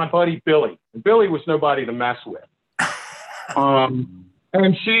me and my buddy Billy. And Billy was nobody to mess with.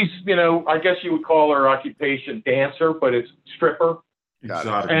 And she's, I guess you would call her occupation dancer, but it's stripper.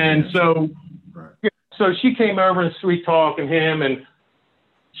 Exotic and dancer. So she came over and sweet talking him, and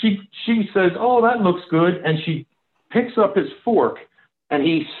she says, oh, that looks good. And she picks up his fork, and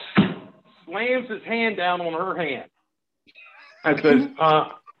he slams his hand down on her hand and says,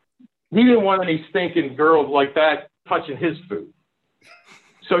 he didn't want any stinking girls like that touching his food.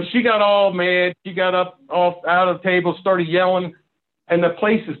 So she got all mad. She got up off out of the table, started yelling, and the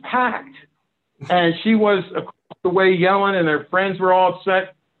place is packed. And she was across the way yelling, and her friends were all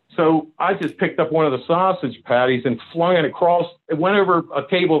upset. So I just picked up one of the sausage patties and flung it across. It went over a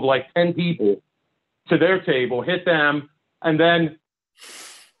table of like 10 people to their table, hit them, and then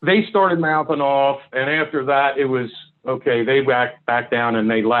they started mouthing off. And after that, it was okay. They back down and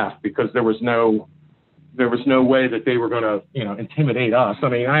they left, because there was no way that they were going to, intimidate us. I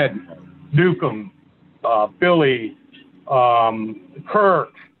mean, I had Newcomb, Billy,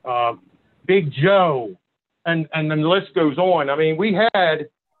 Kirk, Big Joe, and then the list goes on. I mean, we had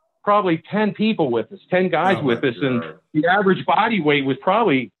probably 10 people with us, 10 guys with us, and the average body weight was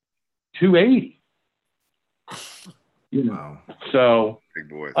probably 280. Wow. So, big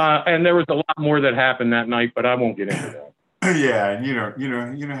boys. And there was a lot more that happened that night, but I won't get into that. Yeah, and you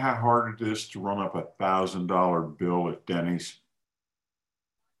know how hard it is to run up $1,000 bill at Denny's.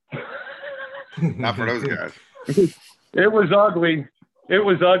 Not for those guys. It was ugly. It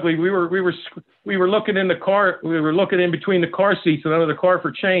was ugly. We were looking in the car. We were looking in between the car seats and under the car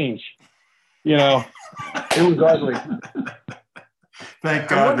for change. You know, it was ugly. Thank I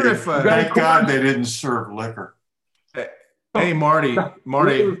God, wonder if, thank God they didn't serve liquor. Hey, Marty,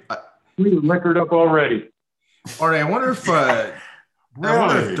 We were liquored up already. I wonder if I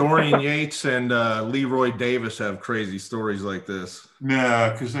wonder if Really? Dorian Yates and Leroy Davis have crazy stories like this. No,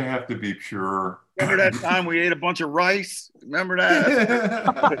 because they have to be pure. Remember that time we ate a bunch of rice? Remember that?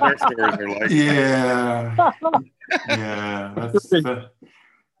 That's what their stories are like. Yeah, yeah.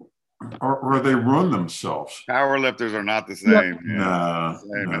 Or they ruin themselves. Power lifters are not the same. No,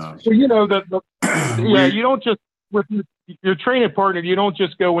 Same, no. that's Well, you know, yeah, We- you don't just, with your training partner, you don't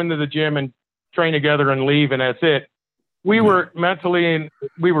just go into the gym and train together and leave and that's it. We were mentally, and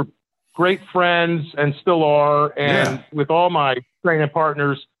we were great friends and still are. And with all my training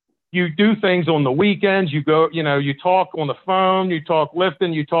partners, you do things on the weekends. You go, you know, you talk on the phone, you talk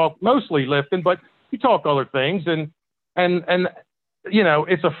lifting, you talk mostly lifting, but you talk other things. And you know,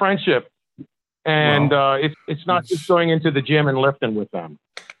 it's a friendship. And it's not just going into the gym and lifting with them.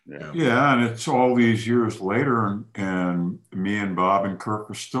 Yeah, and it's all these years later, and me and Bob and Kirk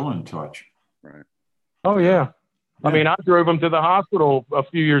are still in touch. right. Oh, yeah. I mean, I drove him to the hospital a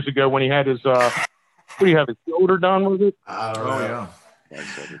few years ago when he had his, what do you have, his shoulder done with it? I don't Oh, know. yeah.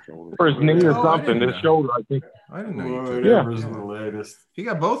 Or his knee or Oh, I something, didn't his know. shoulder, I think. I didn't know you could. Whatever's the latest. He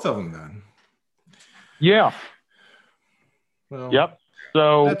got both of them done. Yeah. Well, Yep.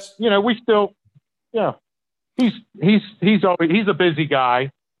 So, That's- you know, we still, he's always, he's a busy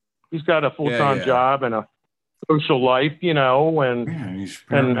guy. He's got a full-time job and a social life, you know, and Yeah, he's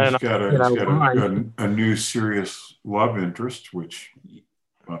and got you know, a new serious love interest, which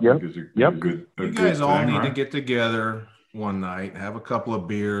I Yep. think is a Yep. good you good guys all thing, need to right? get together one night, have a couple of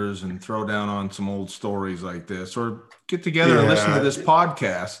beers, and throw down on some old stories like this, or get together and listen to Yeah. this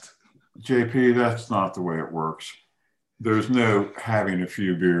podcast. JP, that's not the way it works. There's no having a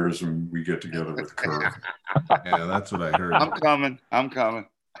few beers when we get together with Kirk. Yeah, that's what I heard. I'm coming.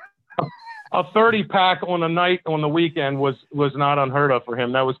 a 30-pack on a night on the weekend was not unheard of for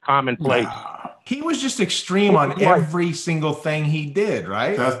him. That was commonplace. He was just extreme on every single thing he did,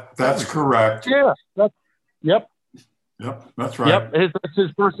 right? That's correct. Yeah. Yep. Yep, that's right. Yep. That's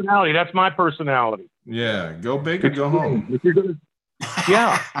his personality. That's my personality. Yeah, go big or go home. If you're gonna,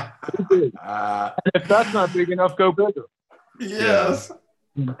 go big. If that's not big enough, go bigger. Yes.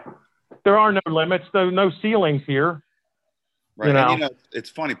 There are no limits, though, no ceilings here. Right. You know? And, you know, it's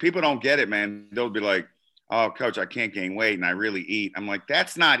funny. People don't get it, man. They'll be like, oh, coach, I can't gain weight and I really eat. I'm like,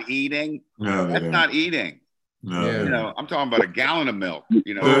 that's not eating. No, they That's don't. not eating. No. Yeah. You know, I'm talking about a gallon of milk.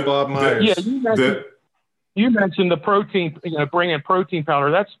 You know, Oh, Bob Myers. Yeah, you mentioned the protein, you know, bringing protein powder.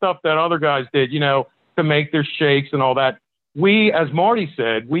 That's stuff that other guys did, you know, to make their shakes and all that. We, as Marty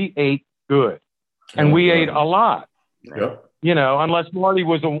said, we ate good, and we ate a lot. Yep. You know, unless Marty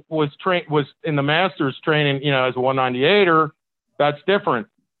was in the Masters training, you know, as a 198er, that's different.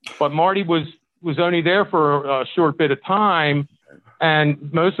 But Marty was only there for a short bit of time,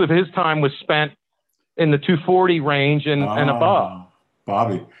 and most of his time was spent in the 240 range and above.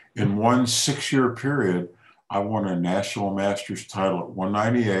 Bobby, in one 6-year period, I won a national masters title at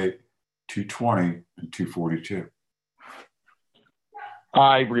 198, 220, and 242.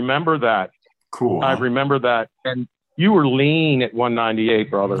 I remember that. Cool. I remember that. And you were lean at 198,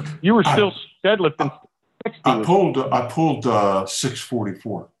 brother. You were still deadlifting 60. I pulled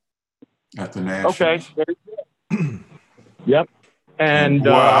 644 at the nationals. Okay. Yep. And boy,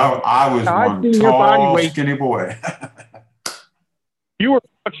 I was one seen your body tall, weight. skinny boy. You were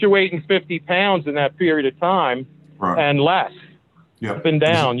fluctuating 50 pounds in that period of time, Right. and less, Yep. up and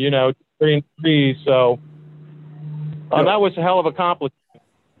down, you know, 3 and 3. So Yep. that was a hell of a accomplishment.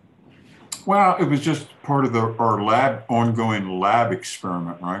 Well, it was just part of our ongoing lab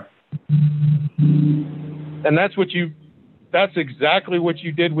experiment, right? And that's exactly what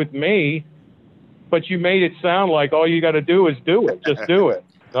you did with me, but you made it sound like all you got to do is do it. Just do it.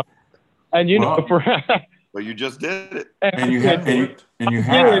 And you know, but you just did it. And you have.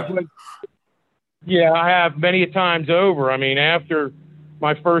 Yeah, I have many times over. I mean, after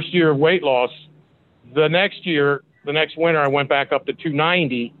my first year of weight loss, the next winter, I went back up to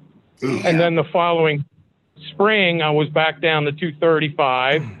 290. And then the following spring, I was back down to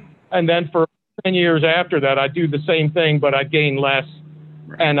 235. And then for 10 years after that, I'd do the same thing, but I'd gain less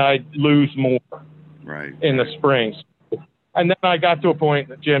and I'd lose more in the springs. And then I got to a point,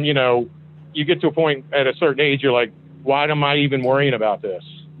 Jim, you know, you get to a point at a certain age, you're like, why am I even worrying about this?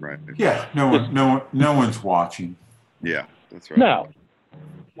 Right. Yeah. No one's watching. Yeah, that's right. No,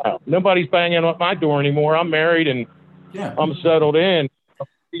 nobody's banging at my door anymore. I'm married and I'm settled in. I'm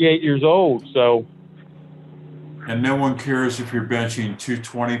 58 years old. So And no one cares if you're benching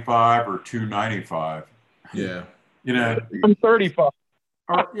 225 or 295. Yeah. You know, I'm 35.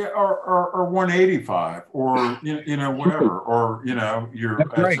 or 185 or whatever, or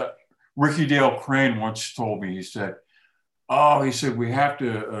Right. Ricky Dale Crane once told me, he said we have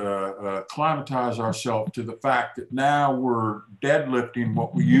to acclimatize ourselves to the fact that now we're deadlifting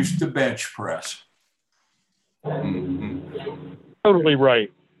what we used to bench press. Totally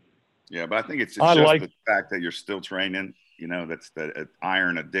right. Yeah, but I think it's I just like- the fact that you're still training. That's the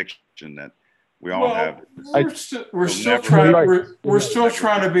iron addiction that we all have. We're still trying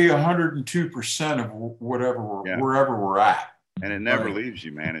to be 102% of whatever wherever we're at. And it never leaves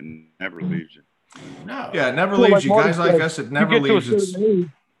you, man. It never leaves you. No. Yeah, it never Well, leaves like you. Marty Guys like said, us, it never you get to a leaves. It's certain age,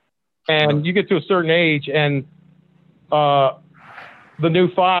 and you get to a certain age, and the new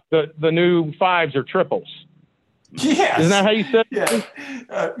fives are triples. Yes. Isn't that how you said?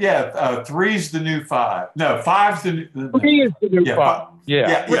 Yeah. Three's the new five. No, five's the new. Three is the new five.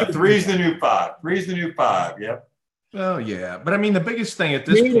 Yeah. Three's the new five. Three's the new five. Yep. Oh yeah, but I mean, the biggest thing at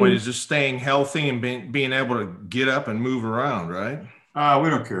this point is just staying healthy and being able to get up and move around, right? We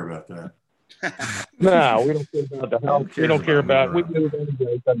don't care about that. No, we don't care about the health. We don't care about. We do it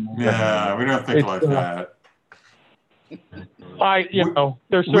anyway. Yeah, we don't think like that.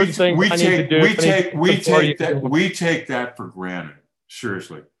 There's certain things I need to do. We take that for granted.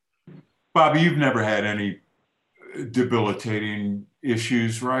 Seriously, Bobby, you've never had any debilitating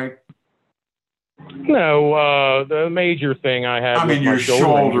issues, right? No, the major thing I had. I mean, was your my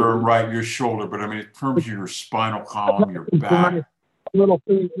shoulder, right? Your shoulder, but I mean, in terms of your spinal column, your back. A little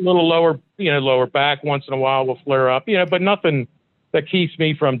lower, lower back once in a while will flare up, but nothing that keeps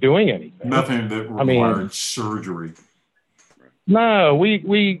me from doing anything. Nothing that required surgery. No,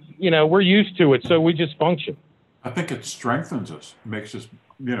 we're used to it, so we just function. I think it strengthens us, makes us,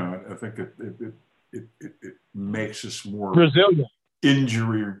 I think it makes us more resilient,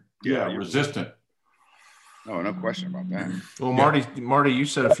 injury, resistant. Oh, no question about that. Well, Marty, you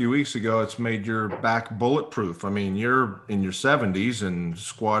said a few weeks ago it's made your back bulletproof. I mean, you're in your 70s and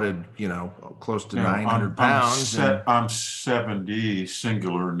squatted, close to 900 pounds. I'm 70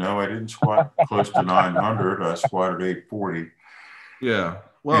 singular. No, I didn't squat close to 900. I squatted 840. Yeah,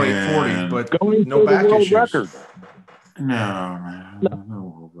 well, 840, but going no back issues. Record. No, man, no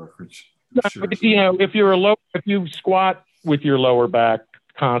world records. If you squat with your lower back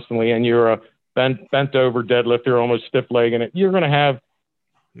constantly and you're a bent over deadlifter, almost stiff legging it, you're going to have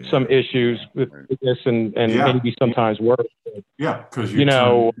some issues with this and maybe sometimes worse. Yeah, because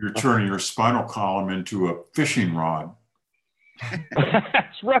you're turning your spinal column into a fishing rod.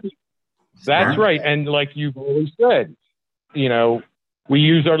 That's right. That's right. And like you've always said, we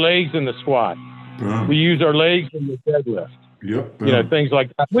use our legs in the squat. Boom. We use our legs in the deadlift. Yep. Boom. Things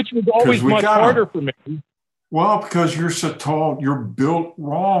like that, which was always much harder for me. Well, because you're so tall, you're built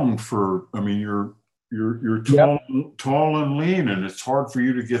wrong you're tall and lean, and it's hard for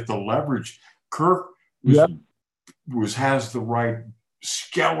you to get the leverage. Kirk has the right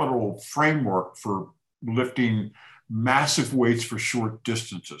skeletal framework for lifting massive weights for short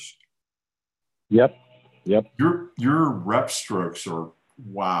distances. Yep. Your rep strokes are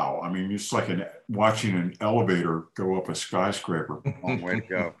wow. I mean, it's like watching an elevator go up a skyscraper. Long way to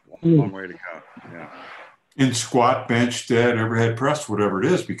go. Long way to go. Yeah. In squat, bench, dead, overhead press, whatever it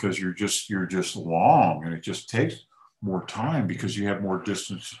is, because you're just long, and it just takes more time because you have more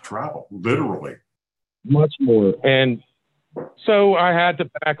distance to travel, literally. Much more. And so I had to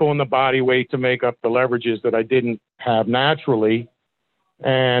back on the body weight to make up the leverages that I didn't have naturally.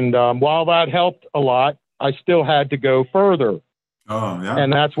 And while that helped a lot, I still had to go further. Oh, yeah.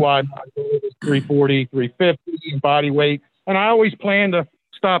 And that's why I was 340, 350 in body weight. And I always planned to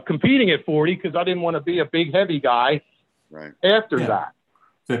stop competing at 40 because I didn't want to be a big, heavy guy after that.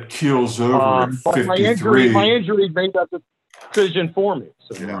 That kills over at 53. My injury made that decision for me.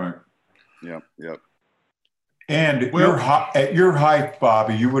 So. Right. Yep. And at your height,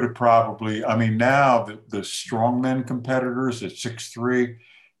 Bobby, you would have probably, now the strongman competitors at 6'3",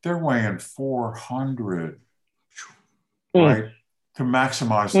 they're weighing 400, right? To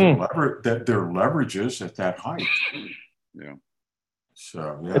maximize their leverages at that height. Yeah.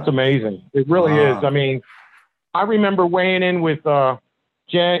 So, it's amazing. It really is. I remember weighing in with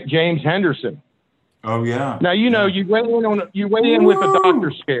James Henderson. Oh yeah. Now you weigh in with the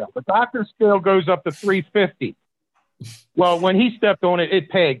doctor scale. The doctor scale goes up to 350. Well, when he stepped on it, it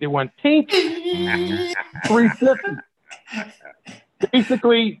pegged. It went tink 350.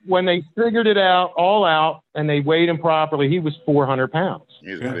 Basically, when they figured it all out, and they weighed him properly, he was 400 pounds.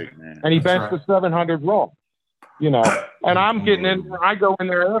 He's a big man. And he benched the 700 raw. And I'm getting in. I go in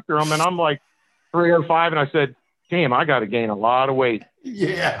there after him, and I'm like 305, and I said, damn, I got to gain a lot of weight.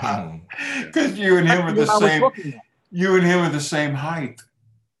 Yeah, because you and him are the same. You and him are the same height.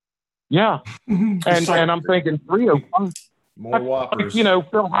 Yeah, and I'm thinking 305. More whoppers. You know,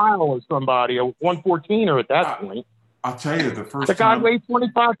 Phil Heil or somebody, a 114er at that point. I'll tell you, the guy weighed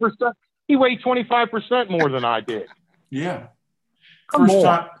 25%. He weighed 25% more than I did. Yeah.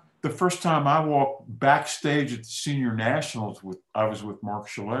 The first time I walked backstage at the Senior Nationals I was with Mark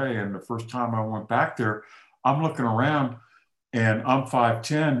Chalet, and the first time I went back there, I'm looking around and I'm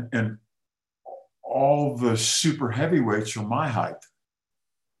 5'10", and all the super heavyweights are my height.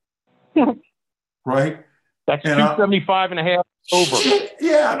 Right? That's 275 and a half over. Shit,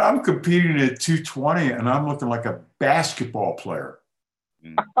 yeah, and I'm competing at 220, and I'm looking like a basketball player.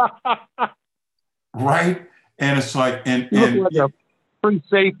 Right? And it's like, and like a free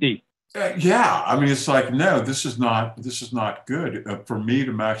safety. Yeah, I mean, it's like, no, this is not good. For me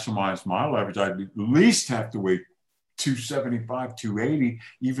to maximize my leverage, I'd at least have to weigh 275, 280.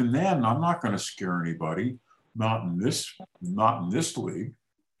 Even then, I'm not going to scare anybody. Not in this league.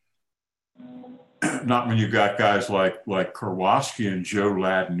 Not when you got guys like Karwoski and Joe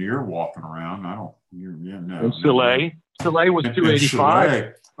Ladnier walking around. No. And Chalet was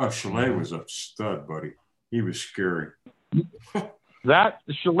 285. Chalet was a stud, buddy. He was scary.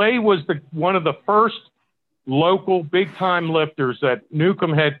 Chalet was one of the first local big time lifters that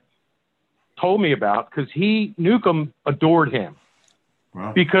Newcomb had told me about, because Newcomb adored him.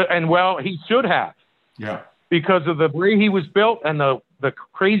 Wow. He should have. Yeah. Because of the way he was built and the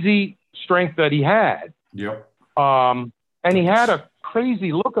crazy strength that he had. Yep. And he had a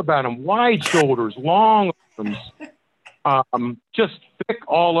crazy look about him, wide shoulders, long arms, just thick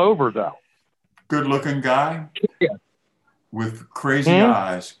all over though. Good looking guy. Yeah. With crazy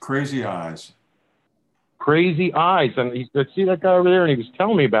eyes. And he said, see that guy over there? And he was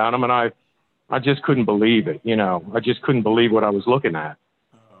telling me about him, and I just couldn't believe it. You know, I just couldn't believe what I was looking at.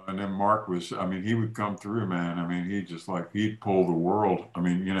 And then Mark he would come through, man. I mean, he'd pull the world. I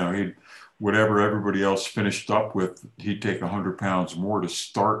mean, you know, whatever everybody else finished up with, he'd take 100 pounds more to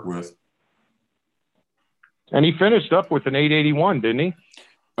start with. And he finished up with an 881, didn't he?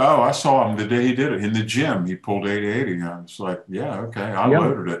 Oh, I saw him the day he did it in the gym. He pulled 880. I was like, yeah, okay. I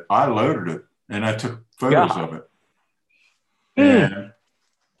loaded it. And I took photos of it.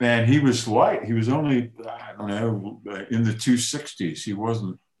 And he was light. He was only, I don't know, in the 260s. He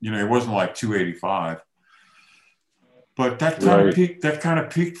wasn't like 285. But that kind of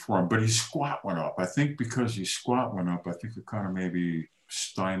peaked for him. But his squat went up. I think because his squat went up, I think it kind of maybe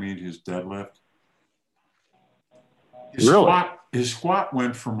stymied his deadlift. His squat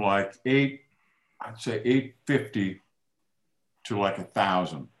went from like 850 to like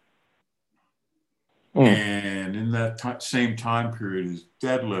 1,000. And in that same time period, his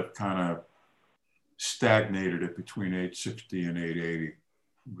deadlift kind of stagnated at between 860 and 880,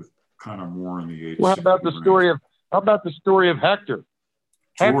 with kind of more in the 860. Well, how about the story of Hector?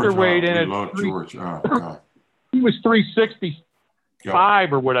 Hector weighed in at George. Oh God. He was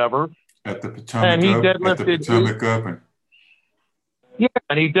 365 or whatever. At the Potomac Open. Yeah,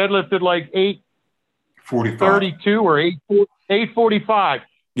 and he deadlifted like 832 or 845.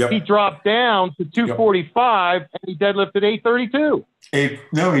 Yep. He dropped down to 245 and he deadlifted 832. He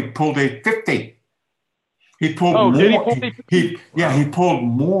pulled 850. He pulled more. Did he pull 850? He pulled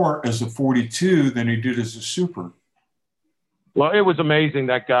more as a 42 than he did as a super. Well, it was amazing,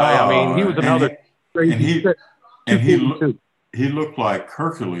 that guy. I mean, he was another crazy. He looked like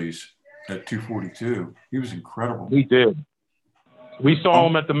Hercules at 242. He was incredible. He did. We saw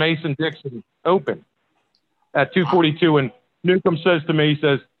him at the Mason-Dixon Open at 242, and Newcomb says to me, he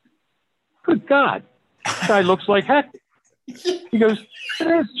says, good God, this guy looks like Hector. He goes, it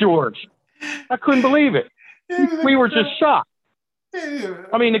is George. I couldn't believe it. We were just shocked.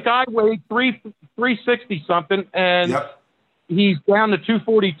 I mean, the guy weighed 360 something, and he's down to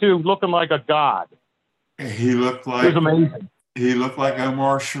 242 looking like a god. He looked like, it was amazing. He looked like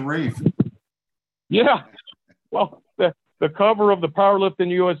Omar Sharif. Yeah. Well, the cover of the Powerlifting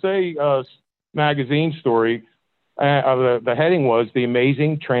USA magazine story, the heading was "The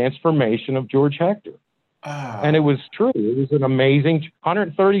Amazing Transformation of George Hector," and it was true. It was an amazing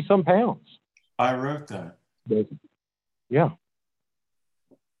 130 some pounds. I wrote that. Yeah,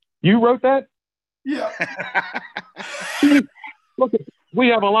 you wrote that. Yeah. Look, we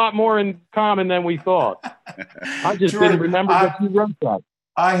have a lot more in common than we thought. I just didn't remember that you wrote that.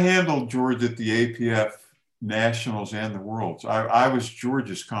 I handled George at the APF Nationals and the Worlds. I was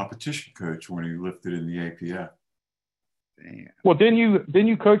George's competition coach when he lifted in the APF. Damn. Well, didn't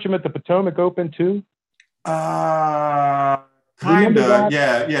you coach him at the Potomac Open too? Kind of.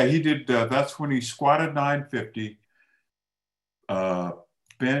 Yeah. He did. That's when he squatted 950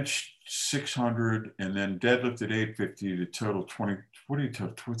 bench 600 and then deadlifted 850 to total 20. What did he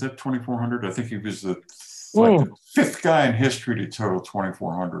total? Was that 2,400? I think he was the fifth guy in history to total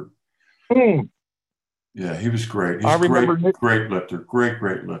 2,400. Yeah, he was great. He's I remember great lifter. Great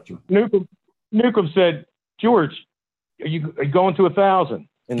lifter. Newcomb said, George, are you going to 1,000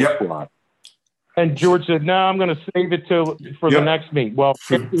 in the squat? And George said, no, I'm going to save it for the next meet. Well,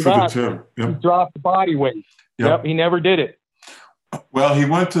 for the he dropped the body weight. Yep, he never did it. Well, he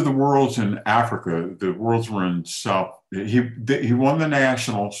went to the Worlds in Africa. The Worlds were in South. He won the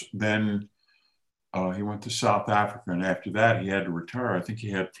Nationals. Then he went to South Africa, and after that, he had to retire. I think he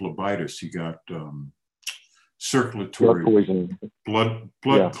had phlebitis. He got circulatory blood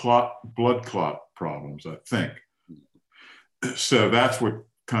clot problems, I think. So that's what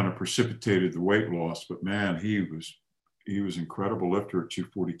kind of precipitated the weight loss. But man, he was incredible lifter at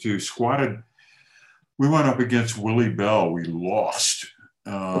 242. Squatted. We went up against Willie Bell. We lost,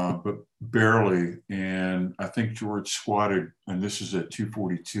 but barely. And I think George squatted, and this is at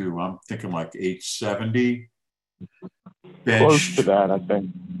 242. I'm thinking like 870. Close to that, I think.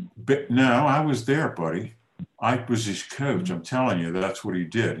 No, I was there, buddy. I was his coach. I'm telling you, that's what he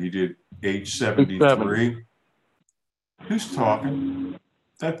did. He did 873. Who's talking?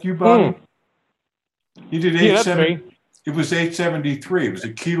 That you, buddy? He did 870. It was 873. It was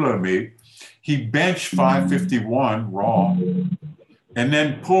a kilo meet. He benched 551 raw, and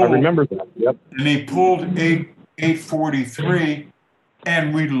then pulled. I remember that. Yep. And he pulled 843,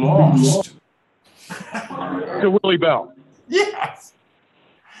 and we lost to Willie Bell. Yes.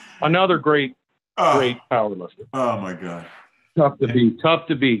 Another great power lifter. Oh my God. Tough to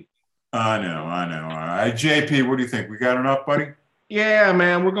beat. I know. All right, JP, what do you think? We got enough, buddy? Yeah,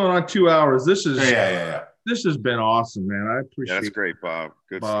 man. We're going on 2 hours. This is yeah. This has been awesome, man. I appreciate that's great, Bob.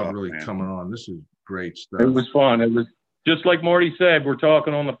 Good Bob stuff, really man. coming on. This is great stuff. It was fun. It was just like Marty said, we're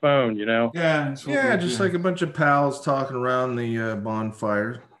talking on the phone, you know? Yeah. Just like a bunch of pals talking around the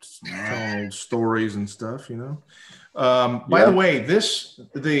bonfire, telling old stories and stuff, you know? By the way,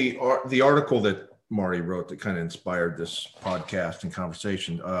 the article that Marty wrote that kind of inspired this podcast and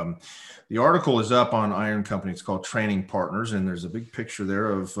conversation, the article is up on Iron Company. It's called Training Partners, and there's a big picture there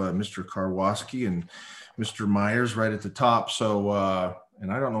of Mr. Karwoski and Mr. Myers right at the top. So,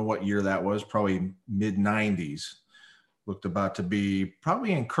 and I don't know what year that was, probably mid-90s. Looked about to be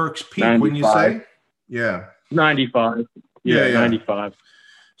probably in Kirk's peak, 95. wouldn't you say? Yeah. 95. Yeah, 95.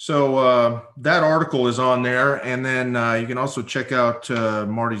 So that article is on there. And then you can also check out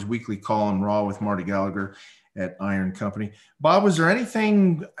Marty's weekly column, Raw with Marty Gallagher at Iron Company. Bob, was there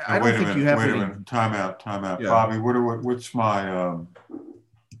anything? I don't think you have Wait any. a minute. Time out. Yeah. Bobby, what's my...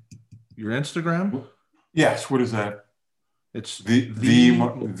 Your Instagram? Yes, what is that? It's the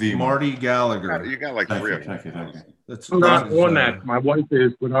Marty Gallagher. You got like three of them. Thank you. That's I'm not on that. My wife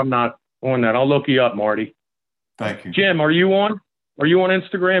is, but I'm not on that. I'll look you up, Marty. Thank you. Jim, are you on? Are you on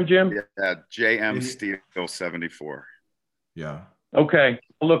Instagram, Jim? Yeah, JM Steel 74. Yeah. Okay,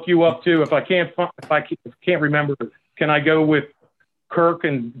 I'll look you up too. If I can't remember, can I go with Kirk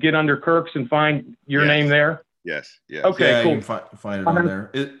and get under Kirk's and find your name there? Yes. Okay, yeah, cool. You can find it on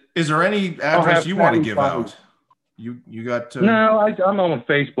there. Is there any address you want to give out? You got to... No, I'm on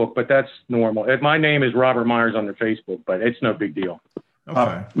Facebook, but that's normal. My name is Robert Myers under Facebook, but it's no big deal.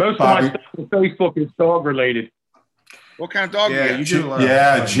 Okay. Most of my stuff on Facebook is dog related. What kind of dog? Yeah, you do a lot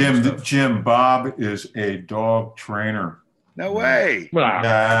of Jim. Bob is a dog trainer. No way.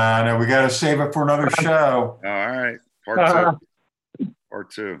 No, we got to save it for another show. Oh, all right,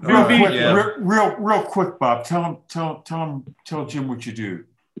 part two. Real quick, Bob. Tell Jim what you do.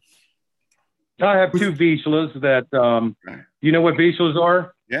 I have two Vizslas that, you know what Vizslas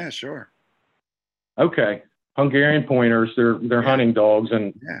are? Yeah, sure. Okay. Hungarian pointers. They're hunting dogs.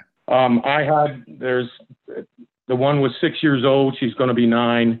 And there's the one was 6 years old. She's going to be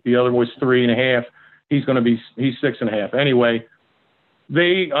 9. The other was 3.5. He's 6.5. Anyway,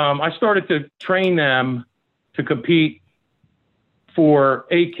 I started to train them to compete for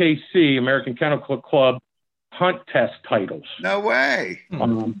AKC, American Kennel Club, hunt test titles. No way.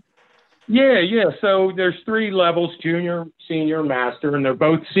 Yeah. So there's 3 levels: junior, senior, master, and they're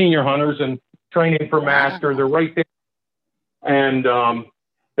both senior hunters and training for master. They're right there. And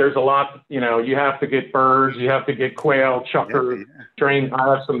there's a lot, you have to get birds, you have to get quail, chucker, train.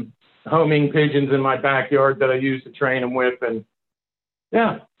 I have some homing pigeons in my backyard that I use to train them with. And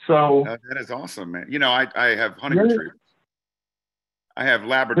so. That is awesome, man. I have hunting retrievers. I have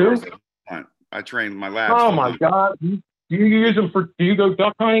Labradors that hunt. I train my labs. Oh my God. Do you use them do you go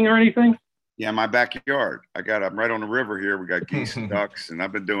duck hunting or anything? Yeah, my backyard. I'm right on the river here. We got geese and ducks, and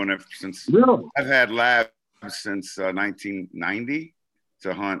I've been doing it since. Really? I've had labs since 1990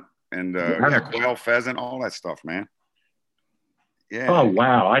 to hunt and yeah, quail, pheasant, all that stuff, man. Yeah. Oh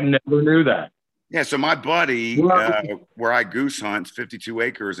wow, I never knew that. Yeah, so my buddy, where I goose hunt, 52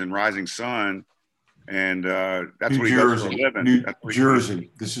 acres in Rising Sun, and that's what he does for a living. New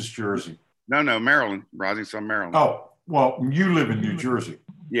Jersey. This is Jersey. No, Maryland, Rising Sun, Maryland. Oh, well, you live in New Jersey.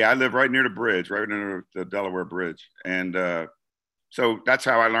 Yeah, I live right near the bridge, right near the Delaware Bridge, and so that's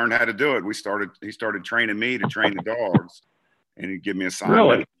how I learned how to do it. He started training me to train the dogs, and he'd give me assignments.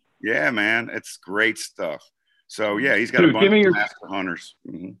 Really? Yeah, man, it's great stuff. So yeah, he's got a bunch of master hunters.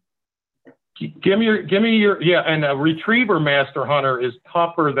 Mm-hmm. Give me your yeah, and a retriever master hunter is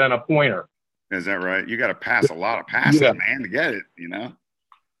tougher than a pointer. Is that right? You got to pass a lot of passes, man, to get it. You know.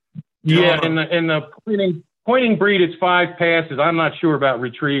 Yeah, in the pointing breed, it's 5 passes. I'm not sure about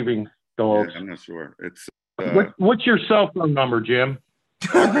retrieving dogs. Yeah, I'm not sure. It's what's your cell phone number, Jim?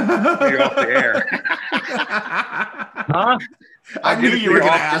 Off the air. Huh? I knew you were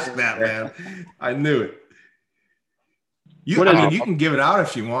going to ask that, man. I knew it. You can give it out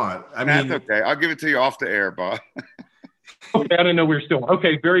if you want. I mean, that's okay. I'll give it to you off the air, Bob. Okay, I didn't know we were still.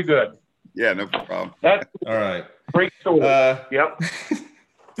 Okay, very good. Yeah, no problem. That's all right. Great story. Yep.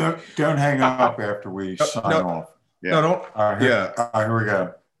 Don't hang up after we sign off. Yeah. No, don't. All right, here we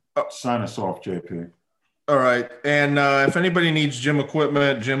go. Sign us off, JP. All right. And if anybody needs gym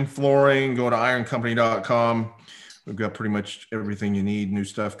equipment, gym flooring, go to ironcompany.com. We've got pretty much everything you need. New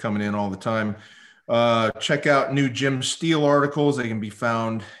stuff coming in all the time. Check out new Jim Steele articles. They can be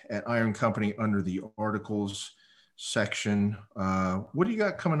found at Iron Company under the articles section. What do you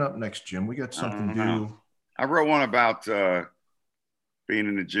got coming up next, Jim? We got something new. I wrote one about being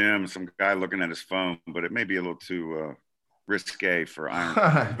in the gym, some guy looking at his phone, but it may be a little too risque for Iron.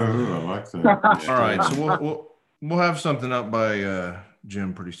 Oh, I like that. All right, so we'll have something up by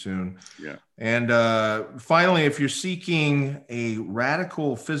Jim pretty soon. Yeah. And finally, if you're seeking a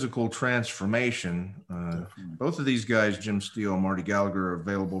radical physical transformation, both of these guys, Jim Steele and Marty Gallagher, are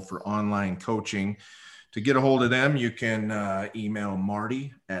available for online coaching. To get a hold of them, you can email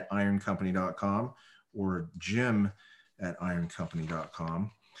Marty at ironcompany.com or Jim at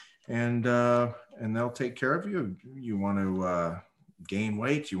ironcompany.com. And they'll take care of you. You want to gain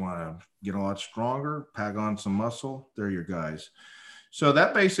weight, you want to get a lot stronger, pack on some muscle, they're your guys. So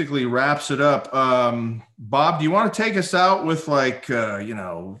that basically wraps it up. Bob, do you want to take us out with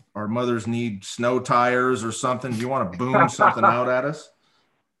our mothers need snow tires or something? Do you want to boom something out at us?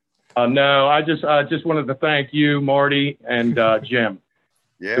 No, I just wanted to thank you, Marty, and Jim.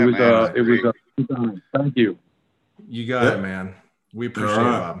 Yeah, it was a good time. Thank you. You got it, man. We appreciate it,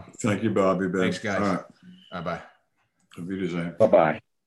 Bob. Thank you, Bobby. Thanks, guys. All right. Bye-bye. Auf Wiedersehen. Bye-bye.